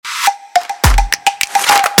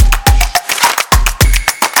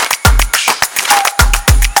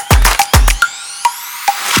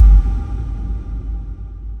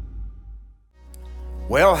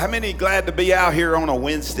Well, how many glad to be out here on a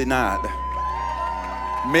Wednesday night?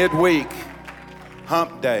 Midweek,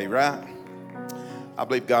 hump day, right? I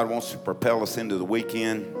believe God wants to propel us into the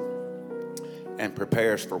weekend and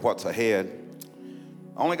prepare us for what's ahead.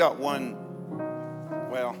 I only got one,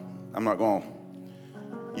 well, I'm not going to,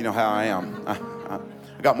 you know how I am. I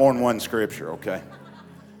got more than one scripture, okay?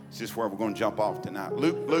 It's just where we're going to jump off tonight.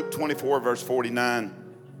 Luke 24, verse 49.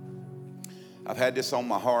 I've had this on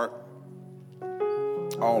my heart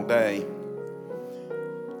all day.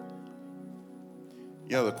 You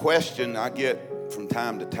know, the question I get from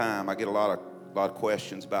time to time, I get a lot of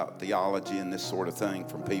questions about theology and this sort of thing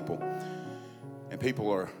from people. And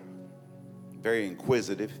people are very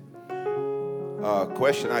inquisitive.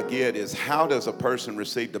 Question I get is, how does a person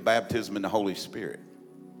receive the baptism in the Holy Spirit?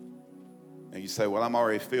 And you say, well, I'm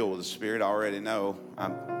already filled with the Spirit. I already know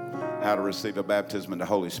how to receive a baptism in the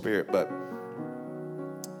Holy Spirit. But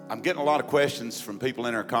I'm getting a lot of questions from people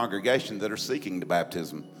in our congregation that are seeking the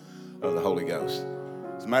baptism of the Holy Ghost.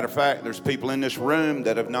 As a matter of fact, there's people in this room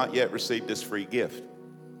that have not yet received this free gift.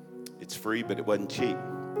 It's free, but it wasn't cheap.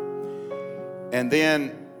 And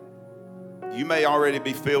then you may already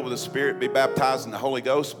be filled with the Spirit, be baptized in the Holy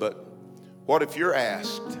Ghost, but what if you're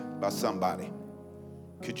asked by somebody,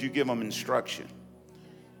 could you give them instruction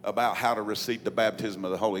about how to receive the baptism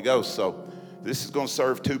of the Holy Ghost? So this is going to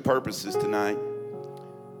serve two purposes tonight.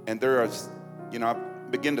 And there is, I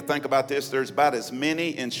begin to think about this, there's about as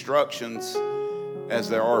many instructions as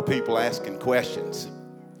there are people asking questions.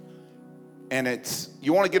 And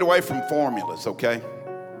you want to get away from formulas, okay?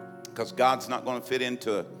 Because God's not going to fit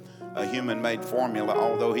into a human-made formula,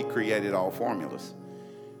 although He created all formulas.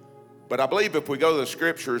 But I believe if we go to the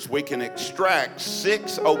scriptures, we can extract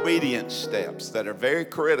 6 obedience steps that are very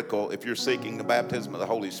critical if you're seeking the baptism of the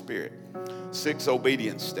Holy Spirit. 6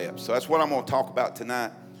 obedience steps. So that's what I'm going to talk about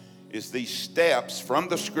tonight, is these steps from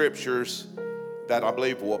the scriptures that I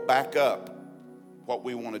believe will back up what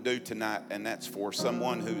we want to do tonight. And that's for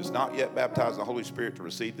someone who is not yet baptized in the Holy Spirit to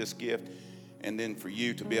receive this gift. And then for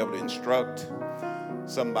you to be able to instruct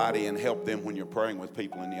somebody and help them when you're praying with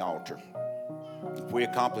people in the altar. If we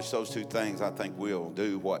accomplish those 2 things, I think we'll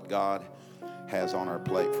do what God has on our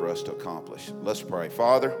plate for us to accomplish. Let's pray.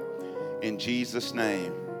 Father, in Jesus'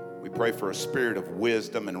 name, we pray for a spirit of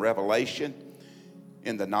wisdom and revelation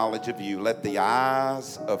in the knowledge of you. Let the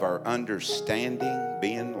eyes of our understanding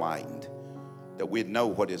be enlightened, that we'd know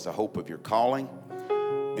what is the hope of your calling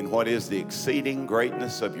and what is the exceeding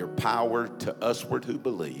greatness of your power to usward who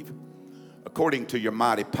believe, according to your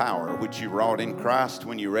mighty power, which you wrought in Christ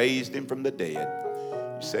when you raised him from the dead.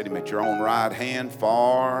 You set him at your own right hand,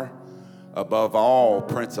 far above all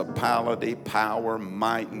principality, power,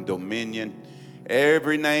 might, and dominion,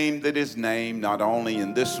 every name that is named, not only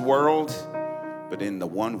in this world, but in the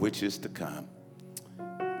one which is to come.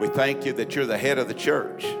 We thank you that you're the head of the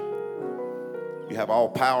church. You have all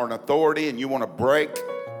power and authority, and you want to break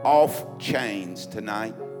off chains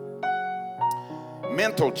tonight.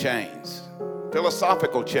 Mental chains,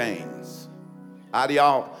 philosophical chains,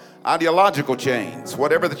 ideological chains,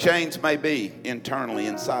 whatever the chains may be internally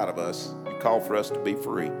inside of us, you call for us to be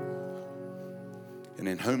free. And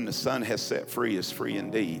in whom the Son has set free is free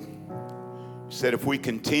indeed. You said if we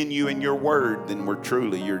continue in your word, then we're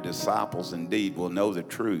truly your disciples indeed. We'll know the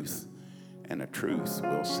truth, and the truth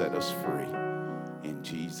will set us free. In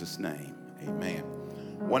Jesus' name, amen.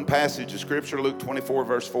 One passage of scripture, Luke 24,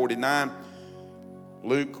 verse 49.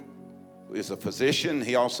 Luke is a physician.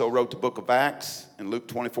 He also wrote the book of Acts. In Luke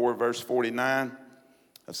 24, verse 49,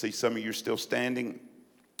 I see some of you are still standing.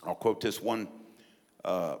 I'll quote this one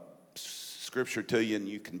scripture to you, and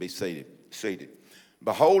you can be seated.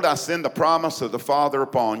 Behold, I send the promise of the Father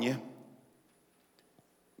upon you.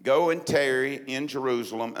 Go and tarry in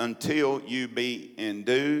Jerusalem until you be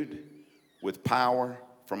endued with power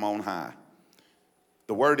from on high.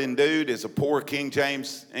 The word endued is a poor King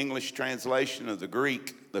James English translation of the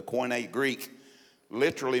Greek. The Koine Greek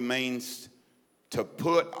literally means to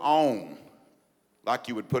put on, like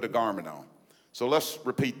you would put a garment on. So let's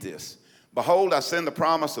repeat this. Behold, I send the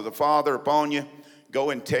promise of the Father upon you.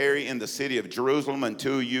 Go and tarry in the city of Jerusalem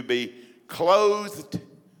until you be clothed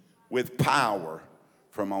with power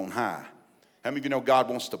from on high. How many of you know God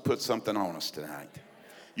wants to put something on us tonight?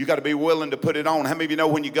 You got to be willing to put it on. How many of you know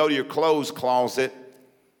when you go to your clothes closet,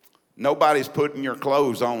 nobody's putting your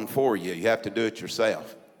clothes on for you. You have to do it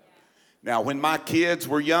yourself. Now, when my kids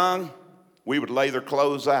were young, we would lay their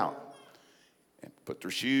clothes out and put their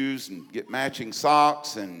shoes and get matching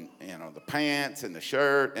socks and the pants and the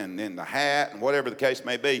shirt and then the hat and whatever the case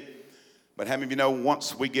may be. But how many of you know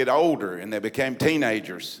once we get older and they became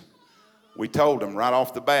teenagers, We told them right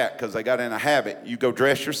off the bat because they got in a habit. You go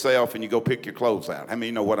dress yourself and you go pick your clothes out. How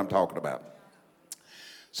many know what I'm talking about?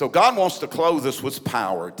 So God wants to clothe us with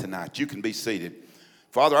power tonight. You can be seated.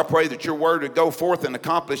 Father, I pray that your word would go forth and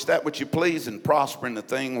accomplish that which you please and prosper in the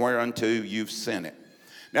thing whereunto you've sent it.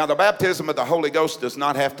 Now, the baptism of the Holy Ghost does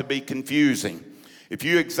not have to be confusing. If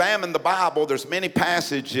you examine the Bible, there's many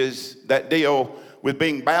passages that deal with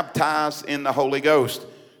being baptized in the Holy Ghost.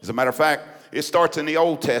 As a matter of fact, it starts in the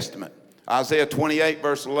Old Testament. Isaiah 28,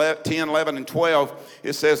 verse 10, 11, and 12,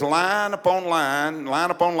 it says, line upon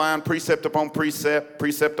line, precept upon precept,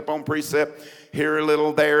 precept upon precept, here a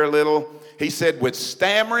little, there a little. He said, with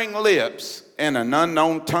stammering lips and an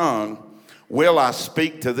unknown tongue will I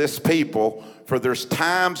speak to this people, for there's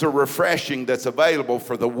times of refreshing that's available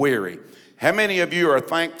for the weary. How many of you are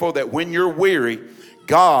thankful that when you're weary,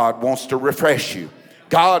 God wants to refresh you?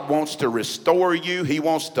 God wants to restore you. He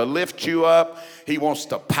wants to lift you up. He wants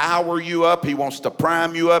to power you up. He wants to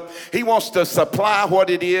prime you up. He wants to supply what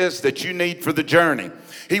it is that you need for the journey.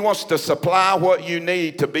 He wants to supply what you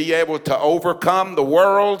need to be able to overcome the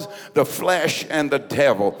world, the flesh, and the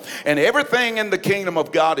devil. And everything in the kingdom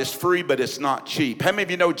of God is free, but it's not cheap. How many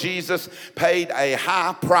of you know Jesus paid a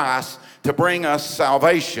high price to bring us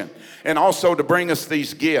salvation and also to bring us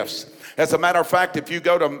these gifts? As a matter of fact, if you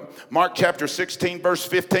go to Mark chapter 16, verse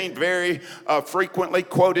 15, very frequently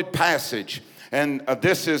quoted passage. And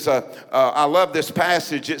this is, I love this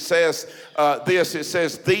passage. It says it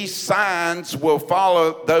says, these signs will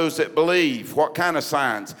follow those that believe. What kind of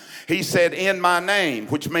signs? He said, in my name,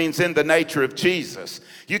 which means in the nature of Jesus.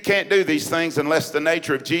 You can't do these things unless the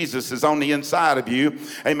nature of Jesus is on the inside of you.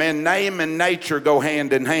 Amen. Name and nature go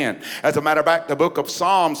hand in hand. As a matter of fact, the book of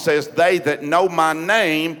Psalms says, they that know my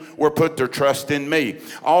name will put their trust in me.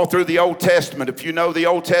 All through the Old Testament, if you know the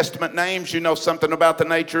Old Testament names, you know something about the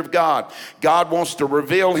nature of God. God wants to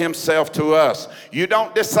reveal himself to us. You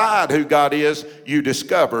don't decide who God is, you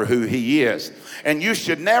discover who he is. And you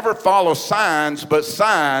should never follow signs, but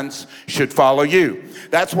signs should follow you.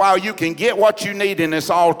 That's why you can get what you need in this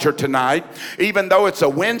altar tonight. Even though it's a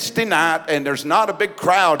Wednesday night and there's not a big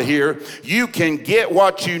crowd here, you can get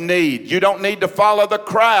what you need. You don't need to follow the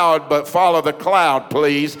crowd, but follow the cloud,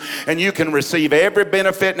 please. And you can receive every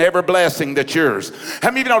benefit and every blessing that's yours. How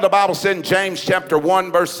many of you know the Bible said in James chapter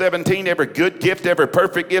 1, verse 17, every good gift, every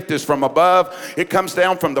perfect gift is from above. It comes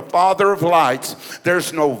down from the Father of lights.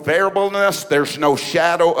 There's no variableness. There's no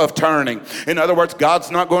shadow of turning. In other words,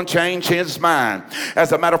 God's not going to change his mind.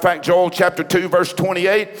 As a matter of fact, Joel chapter 2, verse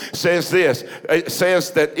 28 says this. It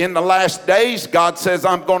says that in the last days, God says,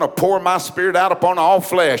 I'm going to pour my spirit out upon all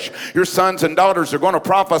flesh. Your sons and daughters are going to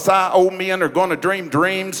prophesy. Old men are going to dream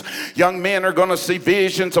dreams. Young men are going to see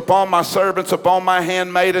visions. Upon my servants, upon my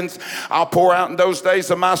handmaidens, I'll pour out in those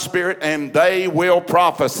days of my spirit, and they will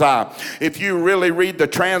prophesy. If you really read the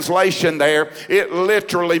translation there, it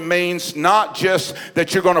literally means not just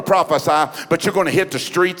that you're going to prophesy, but you're going to hit the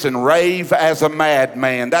streets and rave as a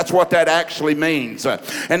madman. That's what that actually means.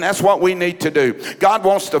 And that's what we need to do. God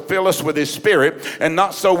wants to fill us with his spirit, and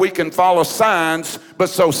not so we can follow signs, but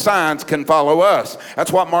so signs can follow us.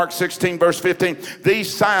 That's what Mark 16, verse 15,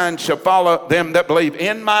 these signs shall follow them that believe.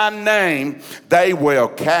 In my name, they will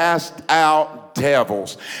cast out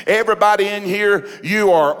devils. Everybody in here,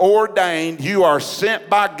 you are ordained, you are sent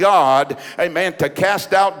by God, amen, to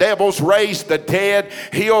cast out devils, raise the dead,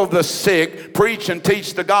 heal the sick, preach and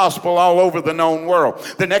teach the gospel all over the known world.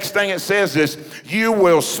 The next thing it says is, you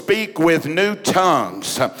will speak with new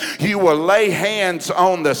tongues. You will lay hands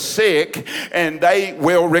on the sick and they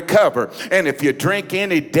will recover. And if you drink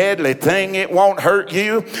any deadly thing, it won't hurt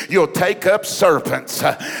you. You'll take up serpents.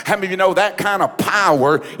 How many of you know that kind of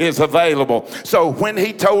power is available? So when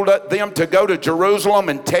he told them to go to Jerusalem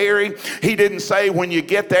and tarry, he didn't say when you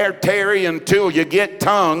get there, tarry until you get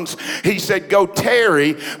tongues. He said go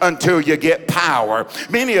tarry until you get power.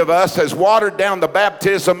 Many of us has watered down the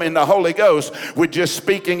baptism in the Holy Ghost with just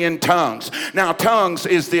speaking in tongues. Now tongues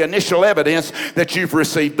is the initial evidence that you've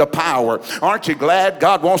received the power. Aren't you glad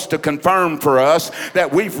God wants to confirm for us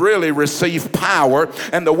that we've really received power?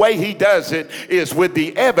 And the way he does it is with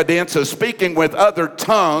the evidence of speaking with other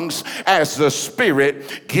tongues as the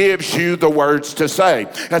Spirit gives you the words to say.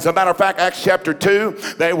 As a matter of fact, Acts chapter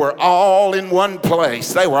 2, they were all in one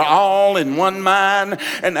place. They were all in one mind,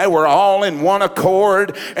 and they were all in one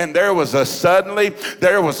accord. And there was a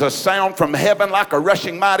sound from heaven like a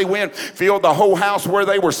rushing mighty wind, filled the whole house where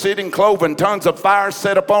they were sitting, cloven tongues of fire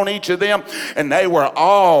set upon each of them. And they were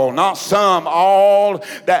all, not some, all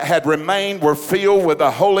that had remained were filled with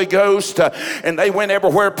the Holy Ghost. And they went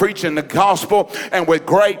everywhere preaching the gospel, and with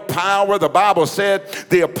great power, the Bible Bible said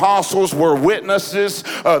the apostles were witnesses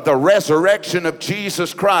of the resurrection of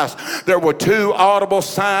Jesus Christ. There were two audible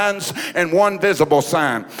signs and one visible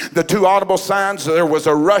sign. The two audible signs, there was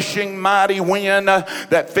a rushing mighty wind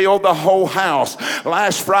that filled the whole house.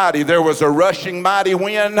 Last Friday, there was a rushing mighty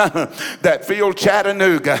wind that filled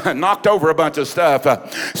Chattanooga, knocked over a bunch of stuff.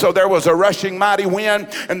 So there was a rushing mighty wind,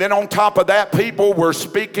 and then on top of that, people were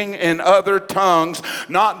speaking in other tongues,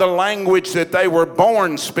 not the language that they were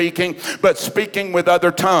born speaking, but speaking with other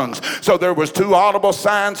tongues. So there was two audible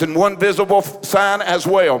signs and one visible sign as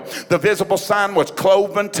well. The visible sign was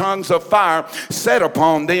cloven tongues of fire set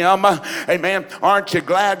upon them. Amen. Aren't you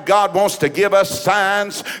glad God wants to give us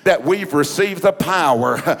signs that we've received the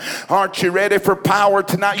power? Aren't you ready for power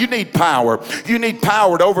tonight? You need power. You need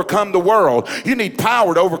power to overcome the world. You need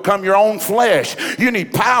power to overcome your own flesh. You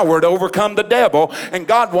need power to overcome the devil, and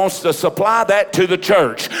God wants to supply that to the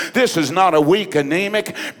church. This is not a weak,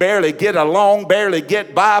 anemic, barely get along, barely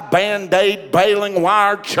get by, band-aid, baling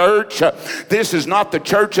wire church. This is not the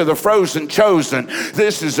church of the frozen chosen.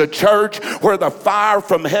 This is a church where the fire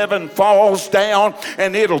from heaven falls down,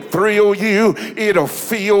 and it'll thrill you, it'll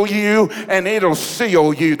feel you, and it'll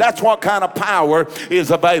seal you. That's what kind of power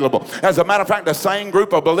is available. As a matter of fact, the same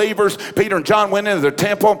group of believers, Peter and John, went into the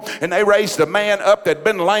temple, and they raised a man up that had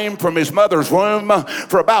been lame from his mother's womb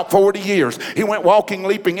for about 40 years. He went walking,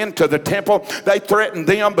 leaping into the temple. They threatened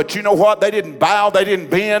them, but you know what? They didn't bow, they didn't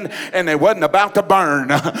bend, and they wasn't about to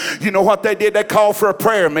burn. You know what they did? They called for a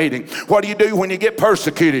prayer meeting. What do you do when you get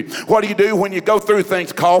persecuted? What do you do when you go through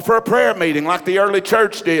things? Call for a prayer meeting like the early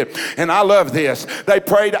church did. And I love this. They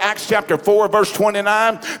prayed, Acts chapter 4, verse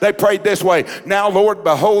 29, they prayed this way: "Now, Lord,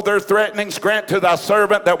 behold their threatenings. Grant to thy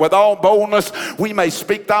servant that with all boldness we may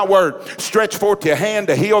speak thy word. Stretch forth your hand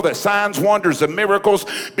to heal, that signs, wonders, and miracles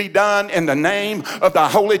be done in the name of thy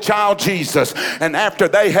holy child Jesus." And after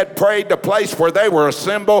they had prayed, the place where they were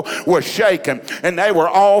assembled was shaken, and they were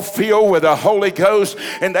all filled with the Holy Ghost,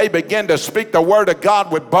 and they began to speak the word of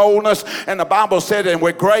God with boldness. And the Bible said, and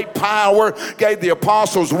with great power gave the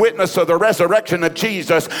apostles witness of the resurrection of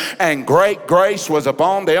Jesus, and great grace was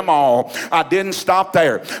upon them all. I didn't stop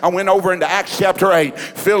there. I went over into Acts chapter 8.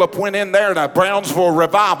 Philip went in there, and a Brownsville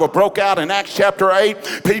revival broke out in Acts chapter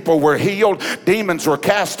 8. People were healed. Demons were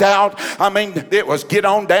cast out. I mean, it was get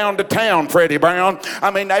on down to town, Freddie Brown.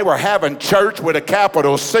 I mean, they were having church with a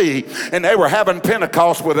capital C, and they were having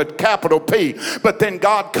Pentecost with a capital P. But then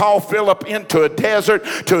God called Philip into a desert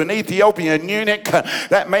to an Ethiopian eunuch.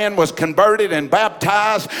 That man was converted and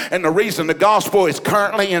baptized, and the reason the gospel is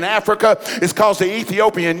currently in Africa is because the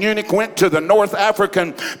Ethiopian eunuch went to the North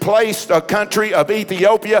African place, a country of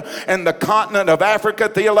Ethiopia and the continent of Africa.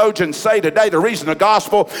 Theologians say today the reason the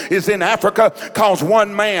gospel is in Africa because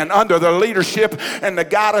one man under the leadership and the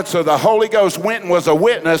guidance of the Holy Ghost went and was a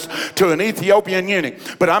witness to an Ethiopian eunuch.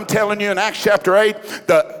 But I'm telling you, in Acts chapter 8,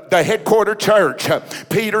 the headquarter church,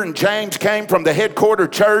 Peter and James came from the headquarter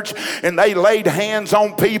church, and they laid hands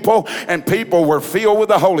on people, and people were filled with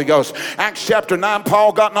the Holy Ghost. Acts chapter 9,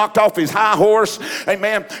 Paul got knocked off his high horse.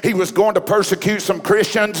 Amen. He was going to persecute some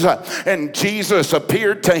Christians, and Jesus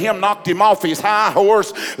appeared to him, knocked him off his high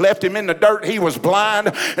horse, left him in the dirt. He was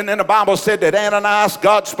blind. And then the Bible said that Ananias,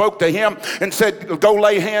 God spoke to him and said, go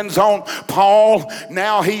lay hands on Paul.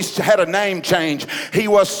 Now he's had a name change. He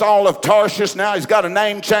was Saul of Tarsus. Now he's got a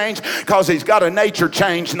name change because he's got a nature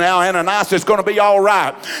change now. Ananias is going to be all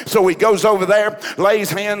right. So he goes over there, lays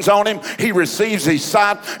hands on him. He receives his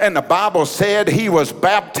sight, and the Bible said he was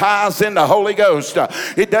baptized in the Holy Ghost.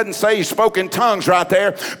 It doesn't say he spoke in tongues right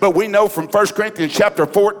there, but we know from 1 Corinthians chapter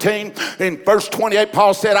 14 in verse 28,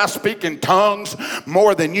 Paul said, I speak in tongues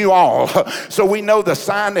more than you all. So we know the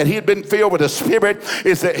sign that he had been filled with the Spirit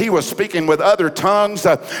is that he was speaking with other tongues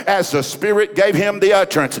as the Spirit gave him the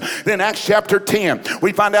utterance. Then Acts chapter 10,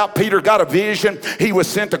 we find out Peter got a vision. He was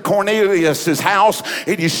sent to Cornelius' house,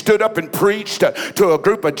 and he stood up and preached to a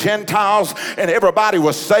group of Gentiles, and everybody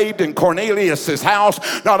was saved in Cornelius' house.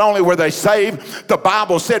 Not only were they saved, the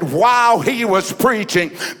Bible said while he was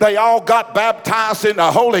preaching, they all got baptized in the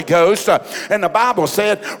Holy Ghost. And the Bible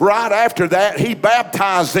said right after that, he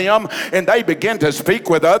baptized them, and they began to speak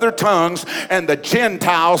with other tongues, and the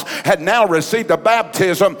Gentiles had now received the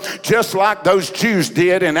baptism just like those Jews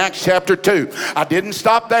did in Acts chapter 2. I didn't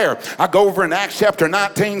stop there. I go over in Acts chapter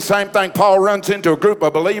 19, same thing. Paul runs into a group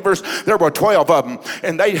of believers. There were 12 of them,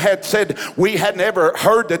 and they had said, we hadn't ever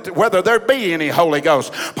heard that whether there be any Holy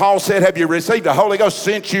Ghost. Paul said, have you received the Holy Ghost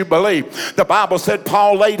since you believe? The Bible said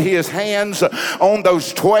Paul laid his hands on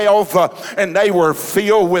those 12, and they were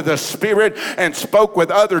filled with the Spirit and spoke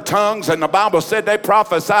with other tongues, and the Bible said they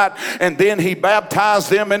prophesied, and then he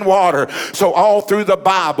baptized them in water. So all through the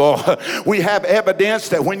Bible, we have evidence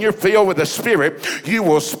that when you're filled with the Spirit, you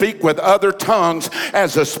will speak with other tongues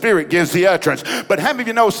as the Spirit gives the utterance. But how many of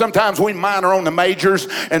you know sometimes we minor on the majors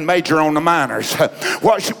and major on the minors?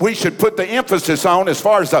 What we should put the emphasis on as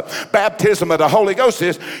far as the baptism of the Holy Ghost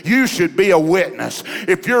is, you should be a witness.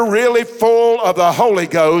 If you're really full of the Holy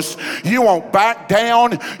Ghost, you won't back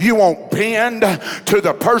down, you won't bend to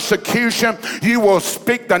the persecution. You will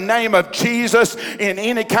speak the name of Jesus in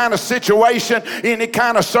any kind of situation, any kind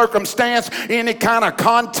of circumstance, any kind of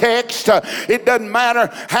context. It doesn't matter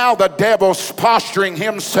how the devil's posturing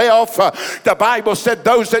himself. The Bible said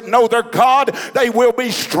those that know their God, they will be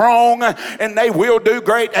strong and they will do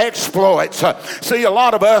great exploits. See, a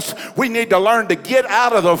lot of us, we need to learn to get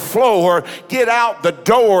out of the floor, get out the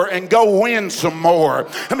door, and go win some more.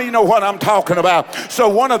 I mean, you know what I'm talking about. So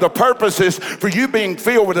one of the purposes for you being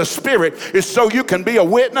filled with the Spirit is so you can be a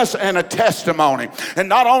witness and a testimony. And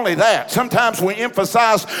not only that, sometimes we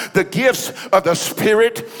emphasize the gifts of the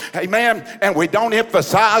Spirit, amen, and we don't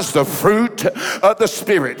emphasize the fruit of the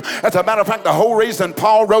Spirit. As a matter of fact, the whole reason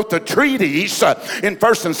Paul wrote the treatise in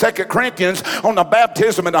 1st and 2nd Corinthians on the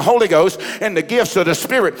baptism in the Holy Ghost and the gifts of the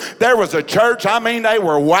Spirit, there was a church, I mean, they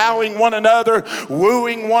were wowing one another,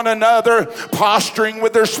 wooing one another, posturing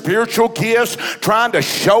with their spiritual gifts, trying to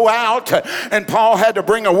show out. And Paul had to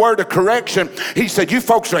bring a word of correction. He said, you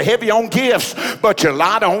folks are heavy on gifts, but you're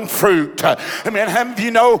light on fruit. I mean, how many of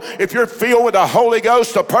you know if you're filled with the Holy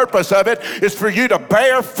Ghost, the purpose of it is for you to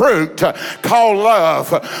bear fruit called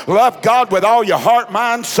love. Love God with all your heart,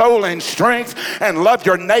 mind, soul, and strength, and love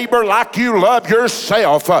your neighbor like you love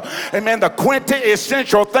yourself. Amen. The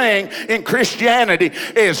quintessential thing in Christianity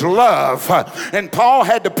is love. And Paul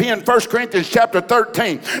had to pen 1 Corinthians chapter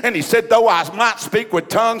 13, and he said, though I might speak with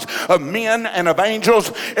tongues of men and of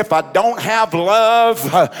angels, if I don't have love,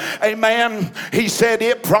 amen, he said,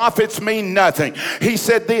 it profits me nothing. He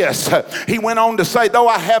said this, he went on to say, though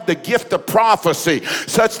I have the gift of prophecy,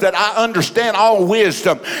 such that I understand all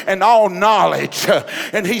wisdom and all knowledge.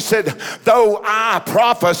 And he said, though I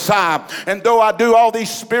prophesy, and though I do all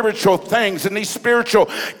these spiritual things and these spiritual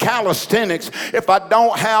calisthenics, if I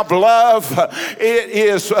don't have love, it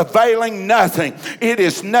is availing nothing. It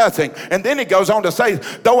is nothing. And then he goes on to say,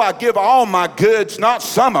 though I give all my goods, not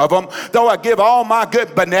some of them, though I give all my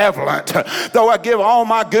good benevolent, though I give all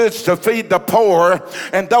my goods to feed the poor,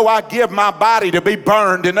 and though I give my body to be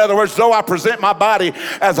burned, in other words, though I present my body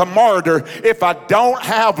as a martyr, if I don't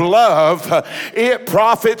have love, it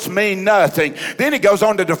profits me nothing. Then he goes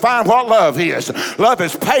on to define what love is. Love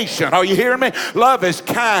is patient. Are you hearing me? Love is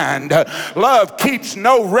kind. Love keeps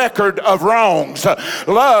no record of wrongs.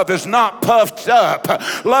 Love is not puffed up.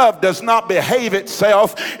 Love does not behave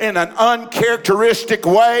itself in an uncharacteristic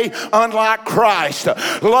way, unlike Christ.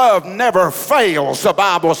 Love never fails, the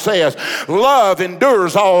Bible says. Love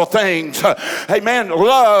endures all things. Amen.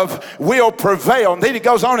 Love will prevail. And then he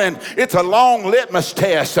goes on, and it's a long litmus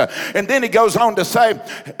test. And then he goes on to say,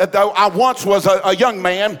 though I once was a young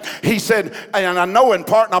man, he said, and I know in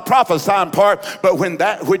part and I prophesy in part, but when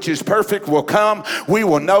that which is perfect will come, we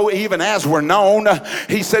will know even as we're known.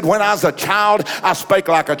 He said, when I was a child, I spake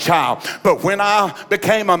like a child. But when I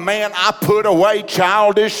became a man, I put away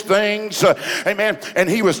childish things. Amen. And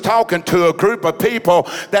he was talking to a group of people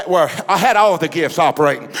that had all the gifts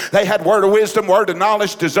operating. They had word of wisdom, word of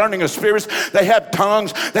knowledge, discerning of spirits. They had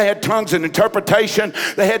tongues. They had tongues and interpretation.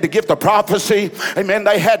 They had the gift of prophecy. Amen.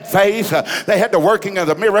 They had faith. They had the working of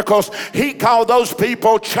the miracles. He called those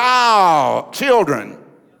people children.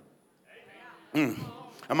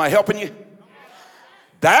 Am I helping you?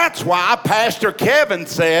 That's why Pastor Kevin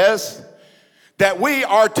says that we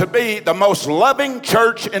are to be the most loving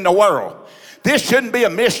church in the world. This shouldn't be a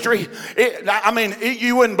mystery.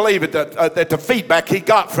 You wouldn't believe it, that the feedback he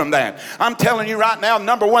got from that. I'm telling you right now,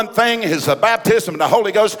 number one thing is the baptism of the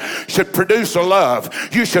Holy Ghost should produce a love.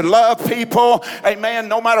 You should love people, amen,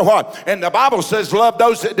 no matter what. And the Bible says, love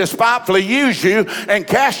those that despitefully use you and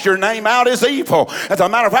cast your name out as evil. As a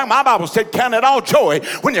matter of fact, my Bible said, count it all joy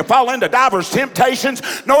when you fall into divers temptations,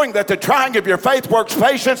 knowing that the trying of your faith works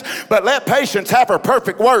patience, but let patience have her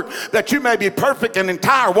perfect work, that you may be perfect and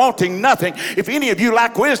entire, wanting nothing. If any of you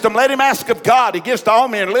lack wisdom, let him ask of God. He gives to all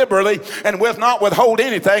men liberally and will not withhold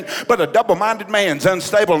anything, but a double-minded man's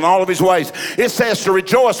unstable in all of his ways. It says to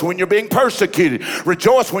rejoice when you're being persecuted.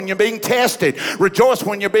 Rejoice when you're being tested. Rejoice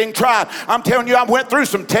when you're being tried. I'm telling you, I went through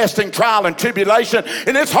some testing, trial, and tribulation,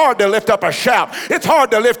 and it's hard to lift up a shout. It's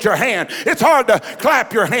hard to lift your hand. It's hard to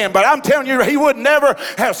clap your hand, but I'm telling you, he would never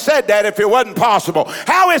have said that if it wasn't possible.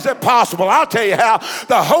 How is it possible? I'll tell you how.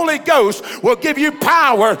 The Holy Ghost will give you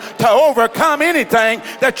power to overcome anything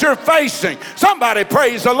that you're facing. Somebody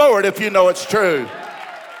praise the Lord if you know it's true.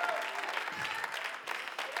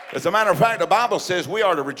 As a matter of fact, the Bible says we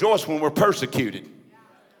are to rejoice when we're persecuted.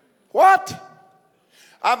 What?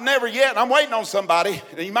 I've never yet, I'm waiting on somebody,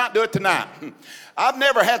 and you might do it tonight. I've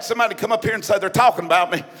never had somebody come up here and say they're talking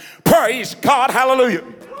about me. Praise God, hallelujah.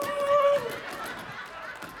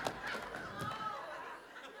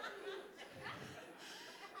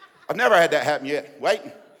 I've never had that happen yet. Wait,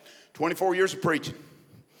 24 years of preaching.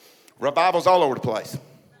 Revivals all over the place.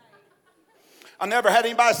 I never had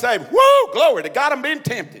anybody say, woo, glory to God, I'm being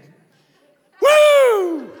tempted.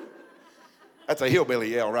 Woo! That's a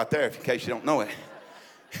hillbilly yell right there, in case you don't know it.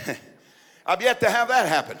 I've yet to have that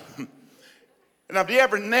happen. And I've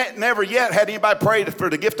never yet had anybody pray for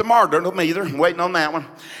the gift of martyrdom either. I'm waiting on that one.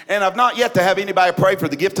 And I've not yet to have anybody pray for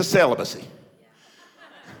the gift of celibacy.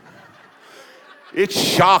 It's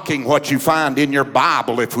shocking what you find in your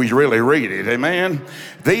Bible if we really read it, amen?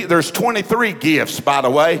 There's 23 gifts, by the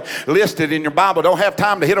way, listed in your Bible. Don't have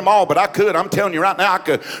time to hit them all, but I could. I'm telling you right now, I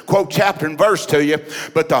could quote chapter and verse to you.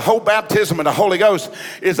 But the whole baptism of the Holy Ghost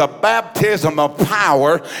is a baptism of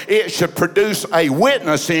power. It should produce a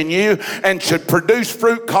witness in you and should produce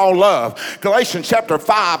fruit called love. Galatians chapter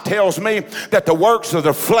 5 tells me that the works of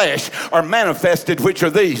the flesh are manifested, which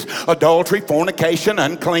are these: adultery, fornication,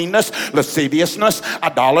 uncleanness, lasciviousness,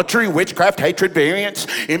 idolatry, witchcraft, hatred, variance,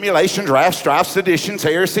 emulations, wrath, strife, seditions,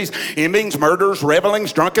 heresies, envyings, murders,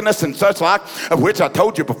 revelings, drunkenness, and such like, of which I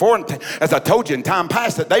told you before, and as I told you in time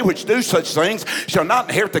past, that they which do such things shall not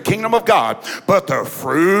inherit the kingdom of God. But the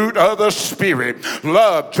fruit of the Spirit,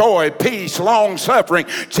 love, joy, peace, long-suffering,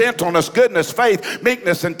 gentleness, goodness, faith,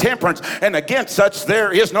 meekness, and temperance, and against such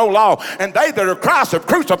there is no law. And they that are Christ have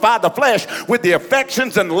crucified the flesh with the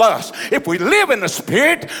affections and lusts. If we live in the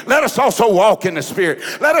Spirit, let us also walk in the Spirit.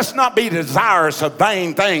 Let us not be desirous of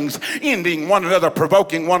vain things, envying one another,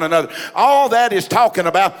 provoking one another. All that is talking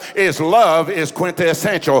about is love is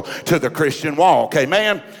quintessential to the Christian walk.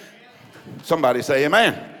 Amen? Somebody say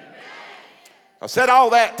amen. I said all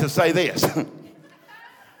that to say this.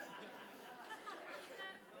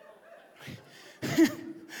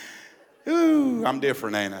 Ooh, I'm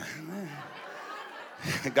different, ain't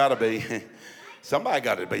I? Gotta be. Somebody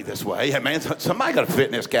got to be this way. Man, somebody got to fit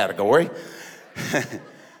in this category.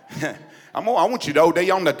 I want you to OD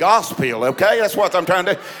on the gospel, okay? That's what I'm trying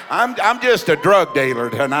to do. I'm just a drug dealer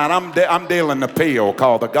tonight. I'm dealing the pill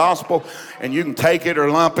called the gospel, and you can take it or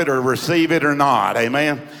lump it or receive it or not,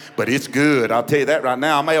 amen? But it's good. I'll tell you that right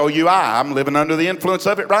now. I'm AOUI. I'm living under the influence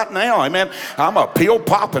of it right now, amen? I'm a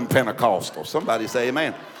pill-popping Pentecostal. Somebody say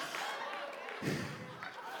amen.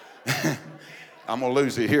 I'm going to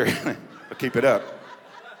lose it here. I'll keep it up.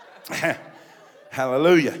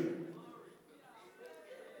 Hallelujah.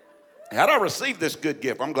 How do I receive this good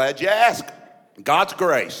gift? I'm glad you asked. God's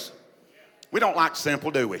grace. We don't like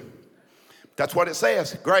simple, do we? That's what it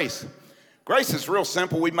says, grace. Grace is real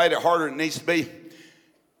simple. We made it harder than it needs to be.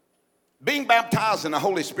 Being baptized in the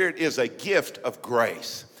Holy Spirit is a gift of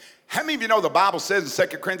grace. How many of you know the Bible says in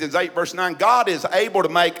 2 Corinthians 8, verse 9, God is able to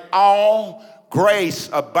make all grace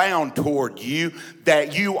abound toward you,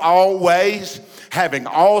 that you always, having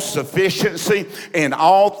all sufficiency in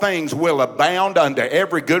all things, will abound unto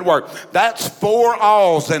every good work. That's 4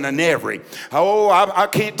 alls and an every. Oh, I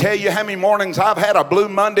can't tell you how many mornings I've had a blue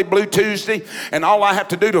Monday, blue Tuesday, and all I have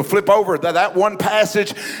to do to flip over that one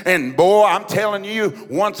passage, and boy, I'm telling you,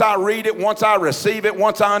 once I read it, once I receive it,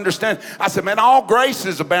 once I understand, I said, man, all grace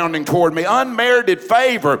is abounding toward me. Unmerited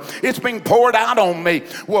favor, it's being poured out on me.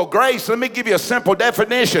 Well, grace, let me give you a simple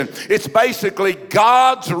definition. It's basically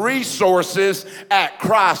God's resources at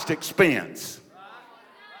Christ's expense.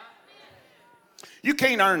 You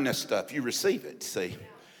can't earn this stuff. You receive it, see.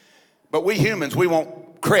 But we humans, we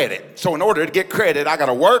want credit. So in order to get credit, I got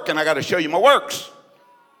to work and I got to show you my works.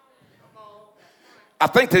 I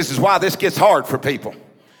think this is why this gets hard for people.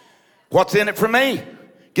 What's in it for me?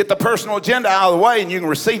 Get the personal agenda out of the way and you can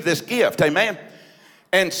receive this gift. Amen.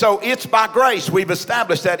 And so it's by grace. We've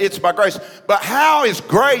established that it's by grace. But how is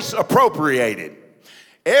grace appropriated?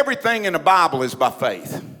 Everything in the Bible is by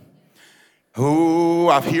faith. Oh,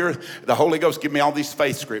 I hear the Holy Ghost give me all these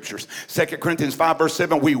faith scriptures. 2 Corinthians 5 verse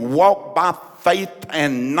 7, we walk by faith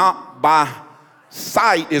and not by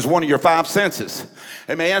sight is one of your 5 senses.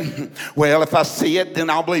 Amen. Well, if I see it, then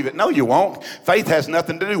I'll believe it. No, you won't. Faith has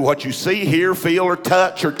nothing to do with what you see, hear, feel, or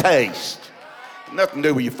touch, or taste. Nothing to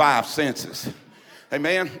do with your 5 senses.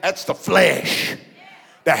 Amen. That's the flesh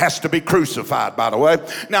that has to be crucified, by the way.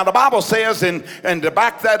 Now, the Bible says, and to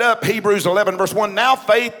back that up, Hebrews 11, verse 1, now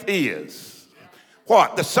faith is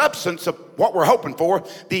what? The substance of what we're hoping for,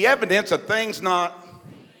 the evidence of things not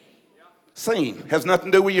seen. Has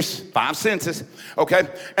nothing to do with your 5 senses, okay?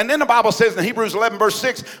 And then the Bible says in Hebrews 11, verse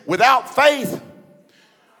 6, without faith,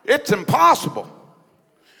 It's impossible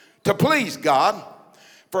to please God,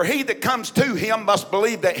 for he that comes to him must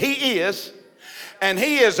believe that he is, and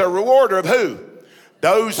he is a rewarder of who?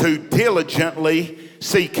 Those who diligently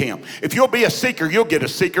seek him. If you'll be a seeker, you'll get a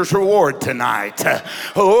seeker's reward tonight.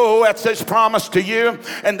 Oh, that's his promise to you.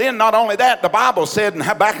 And then not only that, the Bible said in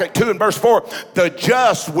Habakkuk 2 and verse 4, the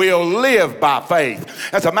just will live by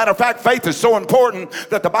faith. As a matter of fact, faith is so important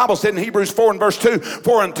that the Bible said in Hebrews 4 and verse 2,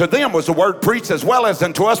 for unto them was the word preached as well as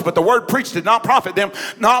unto us, but the word preached did not profit them,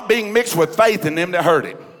 not being mixed with faith in them that heard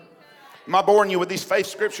it. Am I boring you with these faith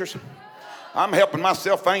scriptures? I'm helping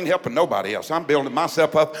myself. I ain't helping nobody else. I'm building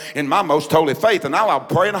myself up in my most holy faith, and I'll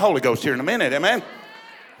pray in the Holy Ghost here in a minute. Amen.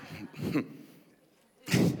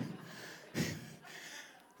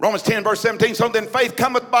 Romans 10 verse 17, so then faith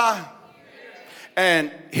cometh by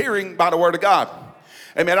and hearing by the word of God.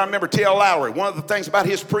 Amen. I remember T.L. Lowry. One of the things about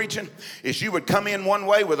his preaching is you would come in one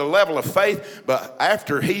way with a level of faith, but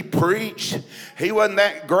after he preached, he wasn't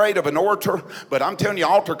that great of an orator. But I'm telling you,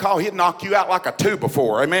 altar call, he'd knock you out like a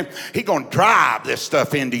 2-before. Amen. He's going to drive this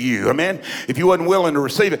stuff into you. Amen. If you wasn't willing to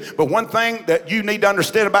receive it. But one thing that you need to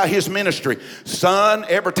understand about his ministry, son,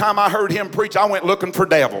 every time I heard him preach, I went looking for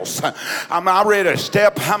devils. I read a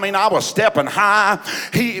step. I was stepping high.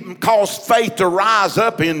 He caused faith to rise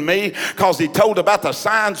up in me because he told about the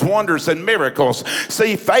signs, wonders, and miracles.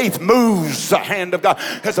 See, faith moves the hand of God.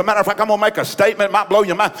 As a matter of fact, I'm going to make a statement. It might blow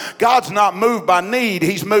your mind. God's not moved by need.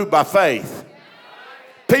 He's moved by faith.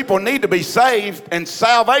 People need to be saved, and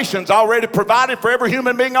salvation's already provided for every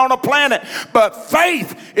human being on the planet. But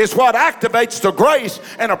faith is what activates the grace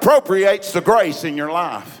and appropriates the grace in your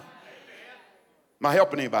life. Am I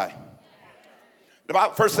helping anybody? The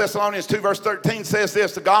Bible, 1 Thessalonians 2 verse 13 says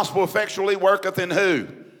this, the gospel effectually worketh in who?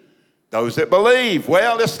 Those that believe.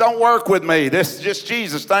 Well, this don't work with me. This just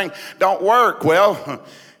Jesus thing don't work. Well,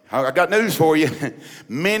 I got news for you.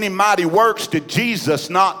 Many mighty works did Jesus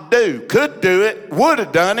not do. Could do it, would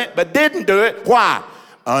have done it, but didn't do it. Why?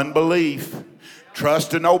 Unbelief.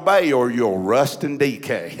 Trust and obey or you'll rust and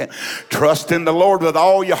decay. Trust in the Lord with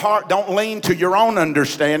all your heart. Don't lean to your own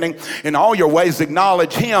understanding. In all your ways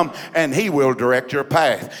acknowledge him and he will direct your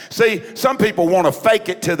path. See, some people want to fake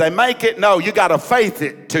it till they make it. No, you got to faith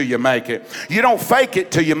it till you make it. You don't fake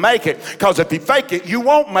it till you make it, because if you fake it, you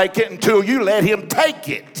won't make it until you let him take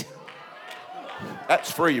it.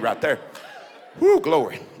 That's free right there. Woo,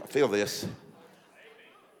 glory. I feel this.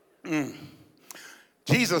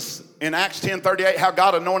 Jesus, in Acts 10:38, how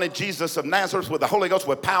God anointed Jesus of Nazareth with the Holy Ghost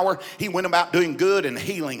with power. He went about doing good and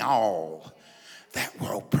healing all that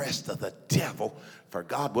were oppressed of the devil, for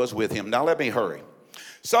God was with him. Now let me hurry.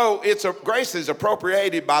 So grace is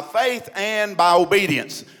appropriated by faith and by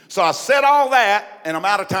obedience. So I said all that, and I'm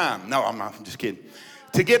out of time. No, I'm not. I'm just kidding.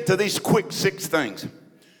 To get to these quick 6 things,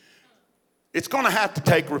 it's going to have to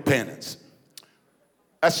take repentance.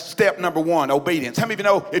 That's step number 1, obedience. How many of you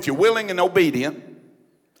know if you're willing and obedient,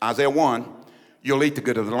 Isaiah 1, you'll eat the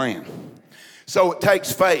good of the land. So it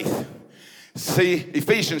takes faith. See,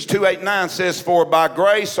 Ephesians 2:8-9 says, for by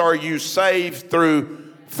grace are you saved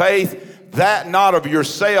through faith, that not of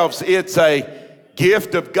yourselves, it's a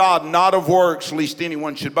gift of God, not of works, lest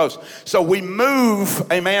anyone should boast. So we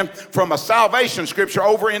move, amen, from a salvation scripture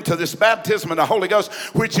over into this baptism of the Holy Ghost,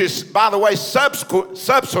 which is, by the way,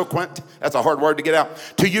 subsequent, that's a hard word to get out,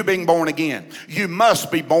 to you being born again. You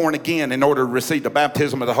must be born again in order to receive the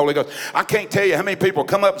baptism of the Holy Ghost. I can't tell you how many people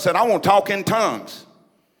come up and said, I want to talk in tongues.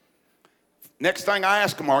 Next thing I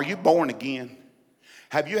ask them, are you born again?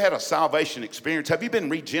 Have you had a salvation experience? Have you been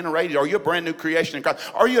regenerated? Are you a brand new creation in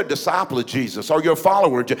Christ? Are you a disciple of Jesus? Are you a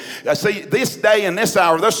follower of Jesus? See, this day and this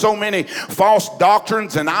hour, there's so many false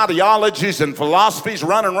doctrines and ideologies and philosophies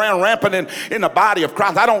running around rampant in the body of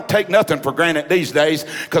Christ. I don't take nothing for granted these days,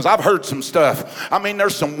 because I've heard some stuff. I mean,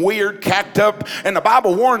 there's some weird, cacked up, and the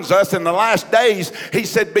Bible warns us in the last days, he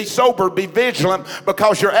said, be sober, be vigilant,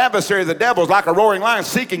 because your adversary, the devil, is like a roaring lion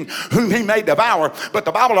seeking whom he may devour. But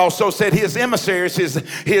the Bible also said his emissaries, his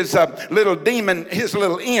little demon, his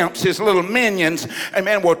little imps, his little minions,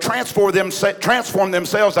 amen, will transform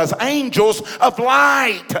themselves as angels of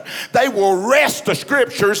light. They will wrest the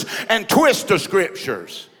scriptures and twist the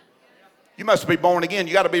scriptures. You must be born again.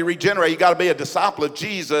 You got to be regenerated. You got to be a disciple of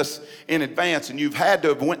Jesus in advance, and you've had to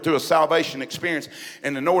have went through a salvation experience.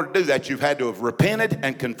 And in order to do that, you've had to have repented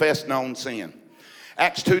and confessed known sin.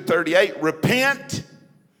 Acts 2:38, repent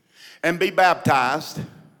and be baptized,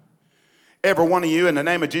 every one of you, in the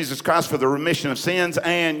name of Jesus Christ for the remission of sins,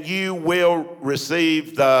 and you will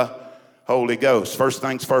receive the Holy Ghost. First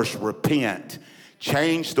things first, repent.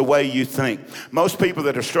 Change the way you think. Most people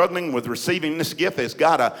that are struggling with receiving this gift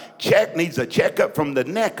needs a checkup from the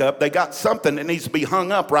neck up. They got something that needs to be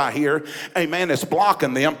hung up right here. Amen. It's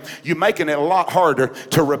blocking them. You're making it a lot harder.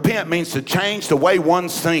 To repent means to change the way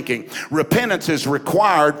one's thinking. Repentance is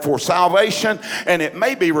required for salvation, and it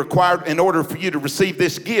may be required in order for you to receive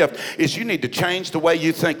this gift, is you need to change the way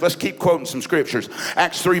you think. Let's keep quoting some scriptures.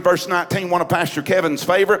 Acts 3 verse 19, one of Pastor Kevin's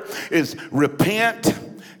favorite is repent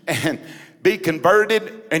and be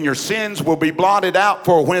converted, and your sins will be blotted out,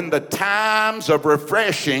 for when the times of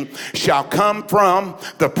refreshing shall come from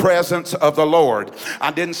the presence of the Lord. I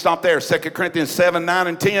didn't stop there. 2 Corinthians 7, 9,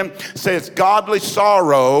 and 10 says, godly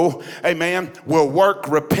sorrow, amen, will work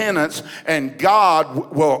repentance, and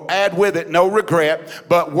God will add with it no regret,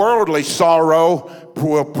 but worldly sorrow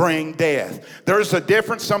will bring death. There's a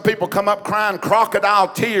difference. Some people come up crying crocodile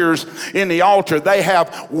tears in the altar. They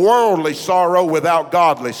have worldly sorrow without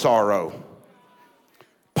godly sorrow.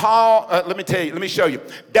 Paul, let me show you.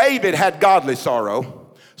 David had godly sorrow.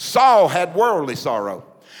 Saul had worldly sorrow.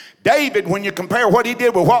 David, when you compare what he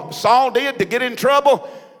did with what Saul did to get in trouble,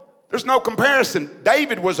 there's no comparison.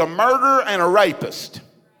 David was a murderer and a rapist.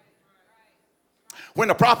 When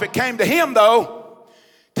the prophet came to him, though,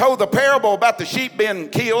 told the parable about the sheep being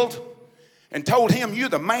killed, and told him, you're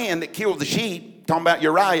the man that killed the sheep, talking about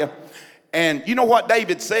Uriah. And you know what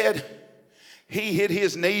David said? He hit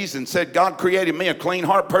his knees and said, God created me a clean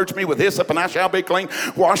heart, purge me with hyssop, and I shall be clean.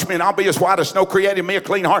 Wash me, and I'll be as white as snow. Created me a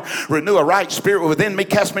clean heart, renew a right spirit within me.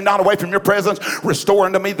 Cast me not away from your presence. Restore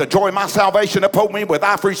unto me the joy of my salvation. Uphold me with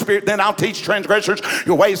thy free spirit. Then I'll teach transgressors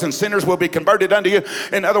your ways, and sinners will be converted unto you.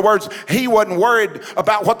 In other words, he wasn't worried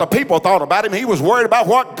about what the people thought about him. He was worried about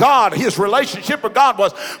what God, his relationship with God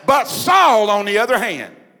was. But Saul, on the other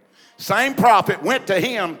hand, same prophet, went to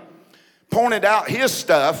him, pointed out his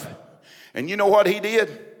stuff, and you know what he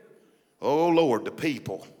did? Oh, Lord, the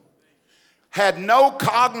people had no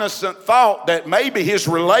cognizant thought that maybe his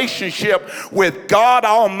relationship with God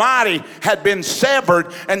Almighty had been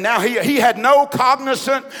severed, and now he had no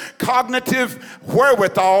cognitive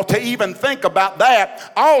wherewithal to even think about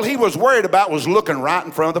that. All he was worried about was looking right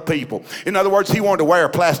in front of the people. In other words, he wanted to wear a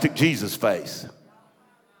plastic Jesus face.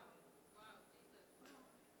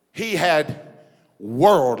 He had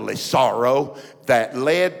worldly sorrow that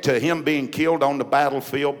led to him being killed on the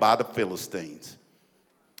battlefield by the Philistines.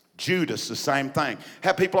 Judas, the same thing.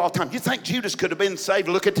 Have people all the time, you think Judas could have been saved?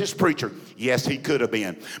 Look at this preacher. Yes, he could have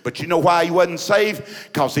been. But you know why he wasn't saved?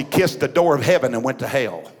 Because he kissed the door of heaven and went to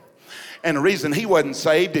hell. And the reason he wasn't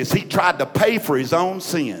saved is he tried to pay for his own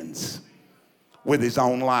sins with his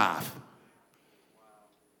own life.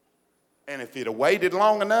 And if he'd have waited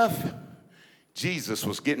long enough, Jesus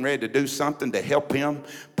was getting ready to do something to help him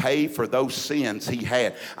pay for those sins he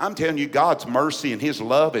had. I'm telling you, God's mercy and his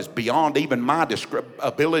love is beyond even my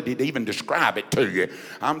ability to even describe it to you.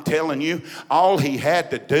 I'm telling you, all he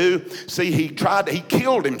had to do, see, he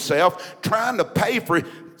killed himself trying to pay for it.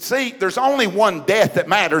 See, there's only one death that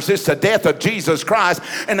matters. It's the death of Jesus Christ.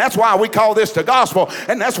 And that's why we call this the gospel.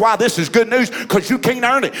 And that's why this is good news, because you can't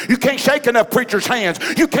earn it. You can't shake enough preachers' hands.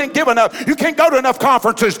 You can't give enough. You can't go to enough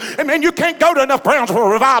conferences. Amen. You can't go to enough Brownsville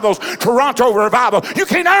revivals, Toronto revival. You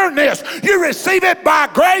can't earn this. You receive it by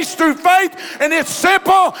grace through faith, and it's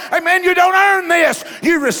simple. Amen. You don't earn this.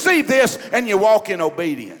 You receive this, and you walk in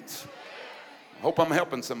obedience. I hope I'm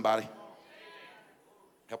helping somebody.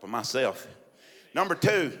 Helping myself. Number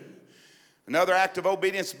 2, another act of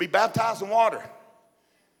obedience, be baptized in water.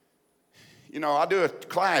 You know, I do a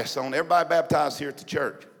class on everybody baptized here at the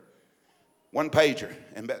church. One pager.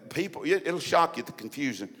 And people, it'll shock you, the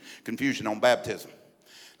confusion on baptism.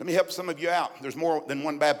 Let me help some of you out. There's more than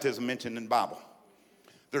one baptism mentioned in the Bible.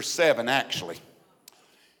 There's 7, actually.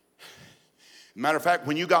 Matter of fact,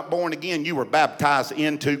 when you got born again, you were baptized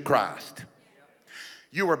into Christ.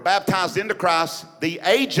 You were baptized into Christ. The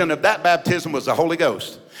agent of that baptism was the Holy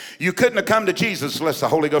Ghost. You couldn't have come to Jesus unless the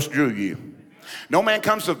Holy Ghost drew you. No man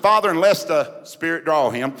comes to the Father unless the Spirit draw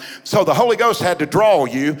him. So the Holy Ghost had to draw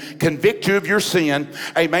you, convict you of your sin,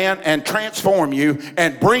 amen, and transform you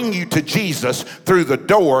and bring you to Jesus through the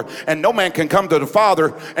door. And no man can come to the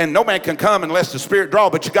Father, and no man can come unless the Spirit draw,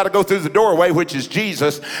 but you got to go through the doorway, which is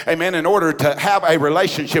Jesus, amen, in order to have a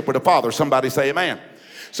relationship with the Father. Somebody say amen.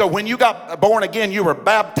 So when you got born again, you were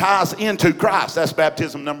baptized into Christ. That's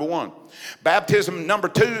baptism number 1. Baptism number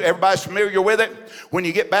 2, everybody's familiar with it. When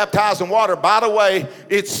you get baptized in water, by the way,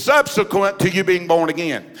 it's subsequent to you being born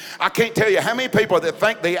again. I can't tell you how many people that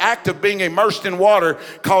think the act of being immersed in water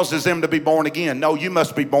causes them to be born again. No, you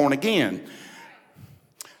must be born again.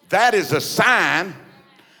 That is a sign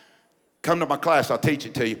Come to my class, I'll teach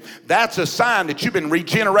it to you. That's a sign that you've been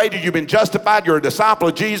regenerated, you've been justified, you're a disciple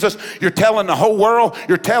of Jesus. You're telling the whole world,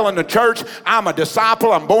 you're telling the church, I'm a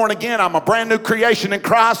disciple, I'm born again, I'm a brand new creation in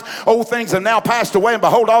Christ. Old things have now passed away, and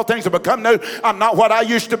behold, all things have become new. I'm not what I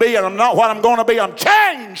used to be, and I'm not what I'm going to be. I'm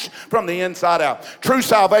changed from the inside out. True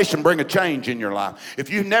salvation brings a change in your life.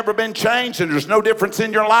 If you've never been changed and there's no difference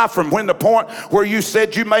in your life from when the point where you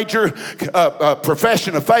said you made your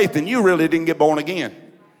profession of faith and you really didn't get born again.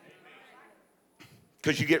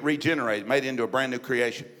 Because you get regenerated, made into a brand new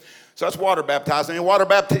creation. So that's water baptizing. In water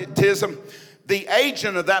baptism, the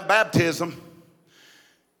agent of that baptism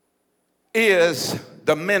is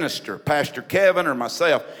the minister. Pastor Kevin or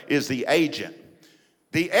myself is the agent.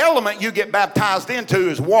 The element you get baptized into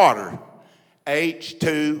is water,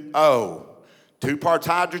 H2O. 2 parts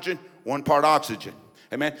hydrogen, 1 part oxygen.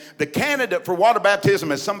 Amen. The candidate for water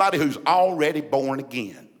baptism is somebody who's already born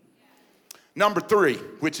again. Number 3,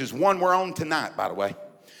 which is one we're on tonight, by the way.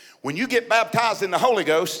 When you get baptized in the Holy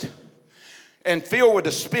Ghost and filled with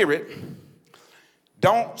the Spirit,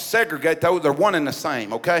 don't segregate those. They're one and the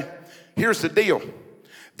same, okay? Here's the deal.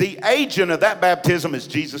 The agent of that baptism is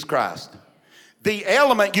Jesus Christ. The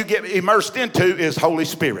element you get immersed into is Holy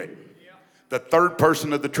Spirit, the third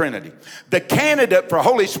person of the Trinity. The candidate for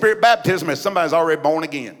Holy Spirit baptism is somebody who's already born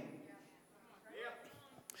again.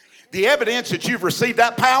 The evidence that you've received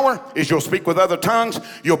that power is you'll speak with other tongues,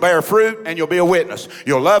 you'll bear fruit, and you'll be a witness.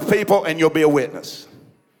 You'll love people, and you'll be a witness.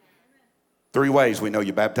 3 ways we know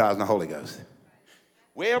you're baptized in the Holy Ghost.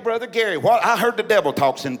 Well, Brother Gary, I heard the devil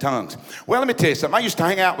talks in tongues. Well, let me tell you something. I used to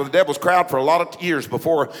hang out with the devil's crowd for a lot of years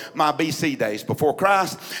before my BC days, before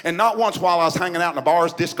Christ. And not once while I was hanging out in the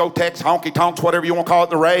bars, discotheques, honky-tonks, whatever you want to call it,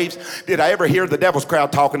 the raves, did I ever hear the devil's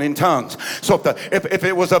crowd talking in tongues. So if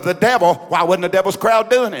it was of the devil, why wasn't the devil's crowd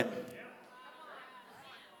doing it?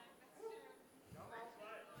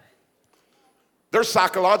 There's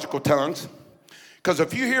psychological tongues. Because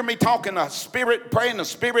if you hear me talking the Spirit, praying the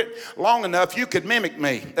Spirit long enough, you could mimic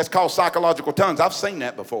me. That's called psychological tongues. I've seen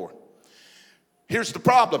that before. Here's the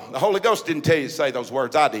problem. The Holy Ghost didn't tell you to say those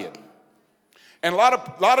words. I did. And a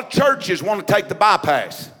lot of churches want to take the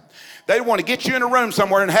bypass. They want to get you in a room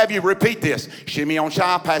somewhere and have you repeat this. Shimmy on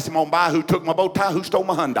shy, pass him on by, who took my bow tie, who stole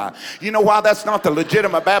my Hyundai. You know why that's not the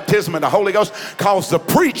legitimate baptism of the Holy Ghost? Because the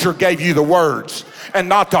preacher gave you the words and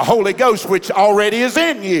not the Holy Ghost, which already is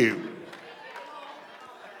in you.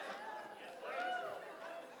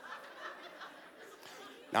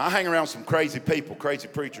 Now, I hang around some crazy people, crazy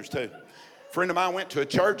preachers too. A friend of mine went to a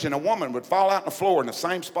church and a woman would fall out on the floor in the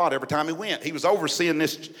same spot every time he went. He was overseeing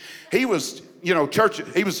this. He was Church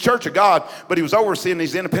of God, but he was overseeing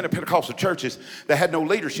these independent Pentecostal churches that had no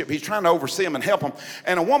leadership. He's trying to oversee them and help them.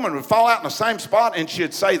 And a woman would fall out in the same spot and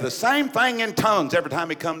she'd say the same thing in tongues every time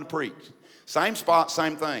he come to preach. Same spot,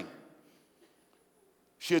 same thing.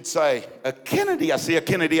 She'd say, a Kennedy, I see a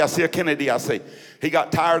Kennedy, I see a Kennedy, I see. He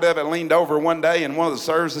got tired of it, leaned over one day in one of the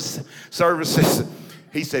services.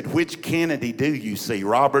 He said, which Kennedy do you see,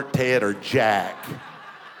 Robert, Ted, or Jack?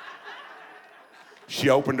 She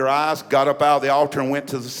opened her eyes, got up out of the altar, and went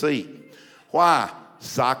to the seat. Why?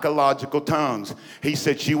 Psychological tongues. He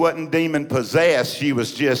said she wasn't demon possessed. She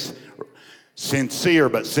was just sincere,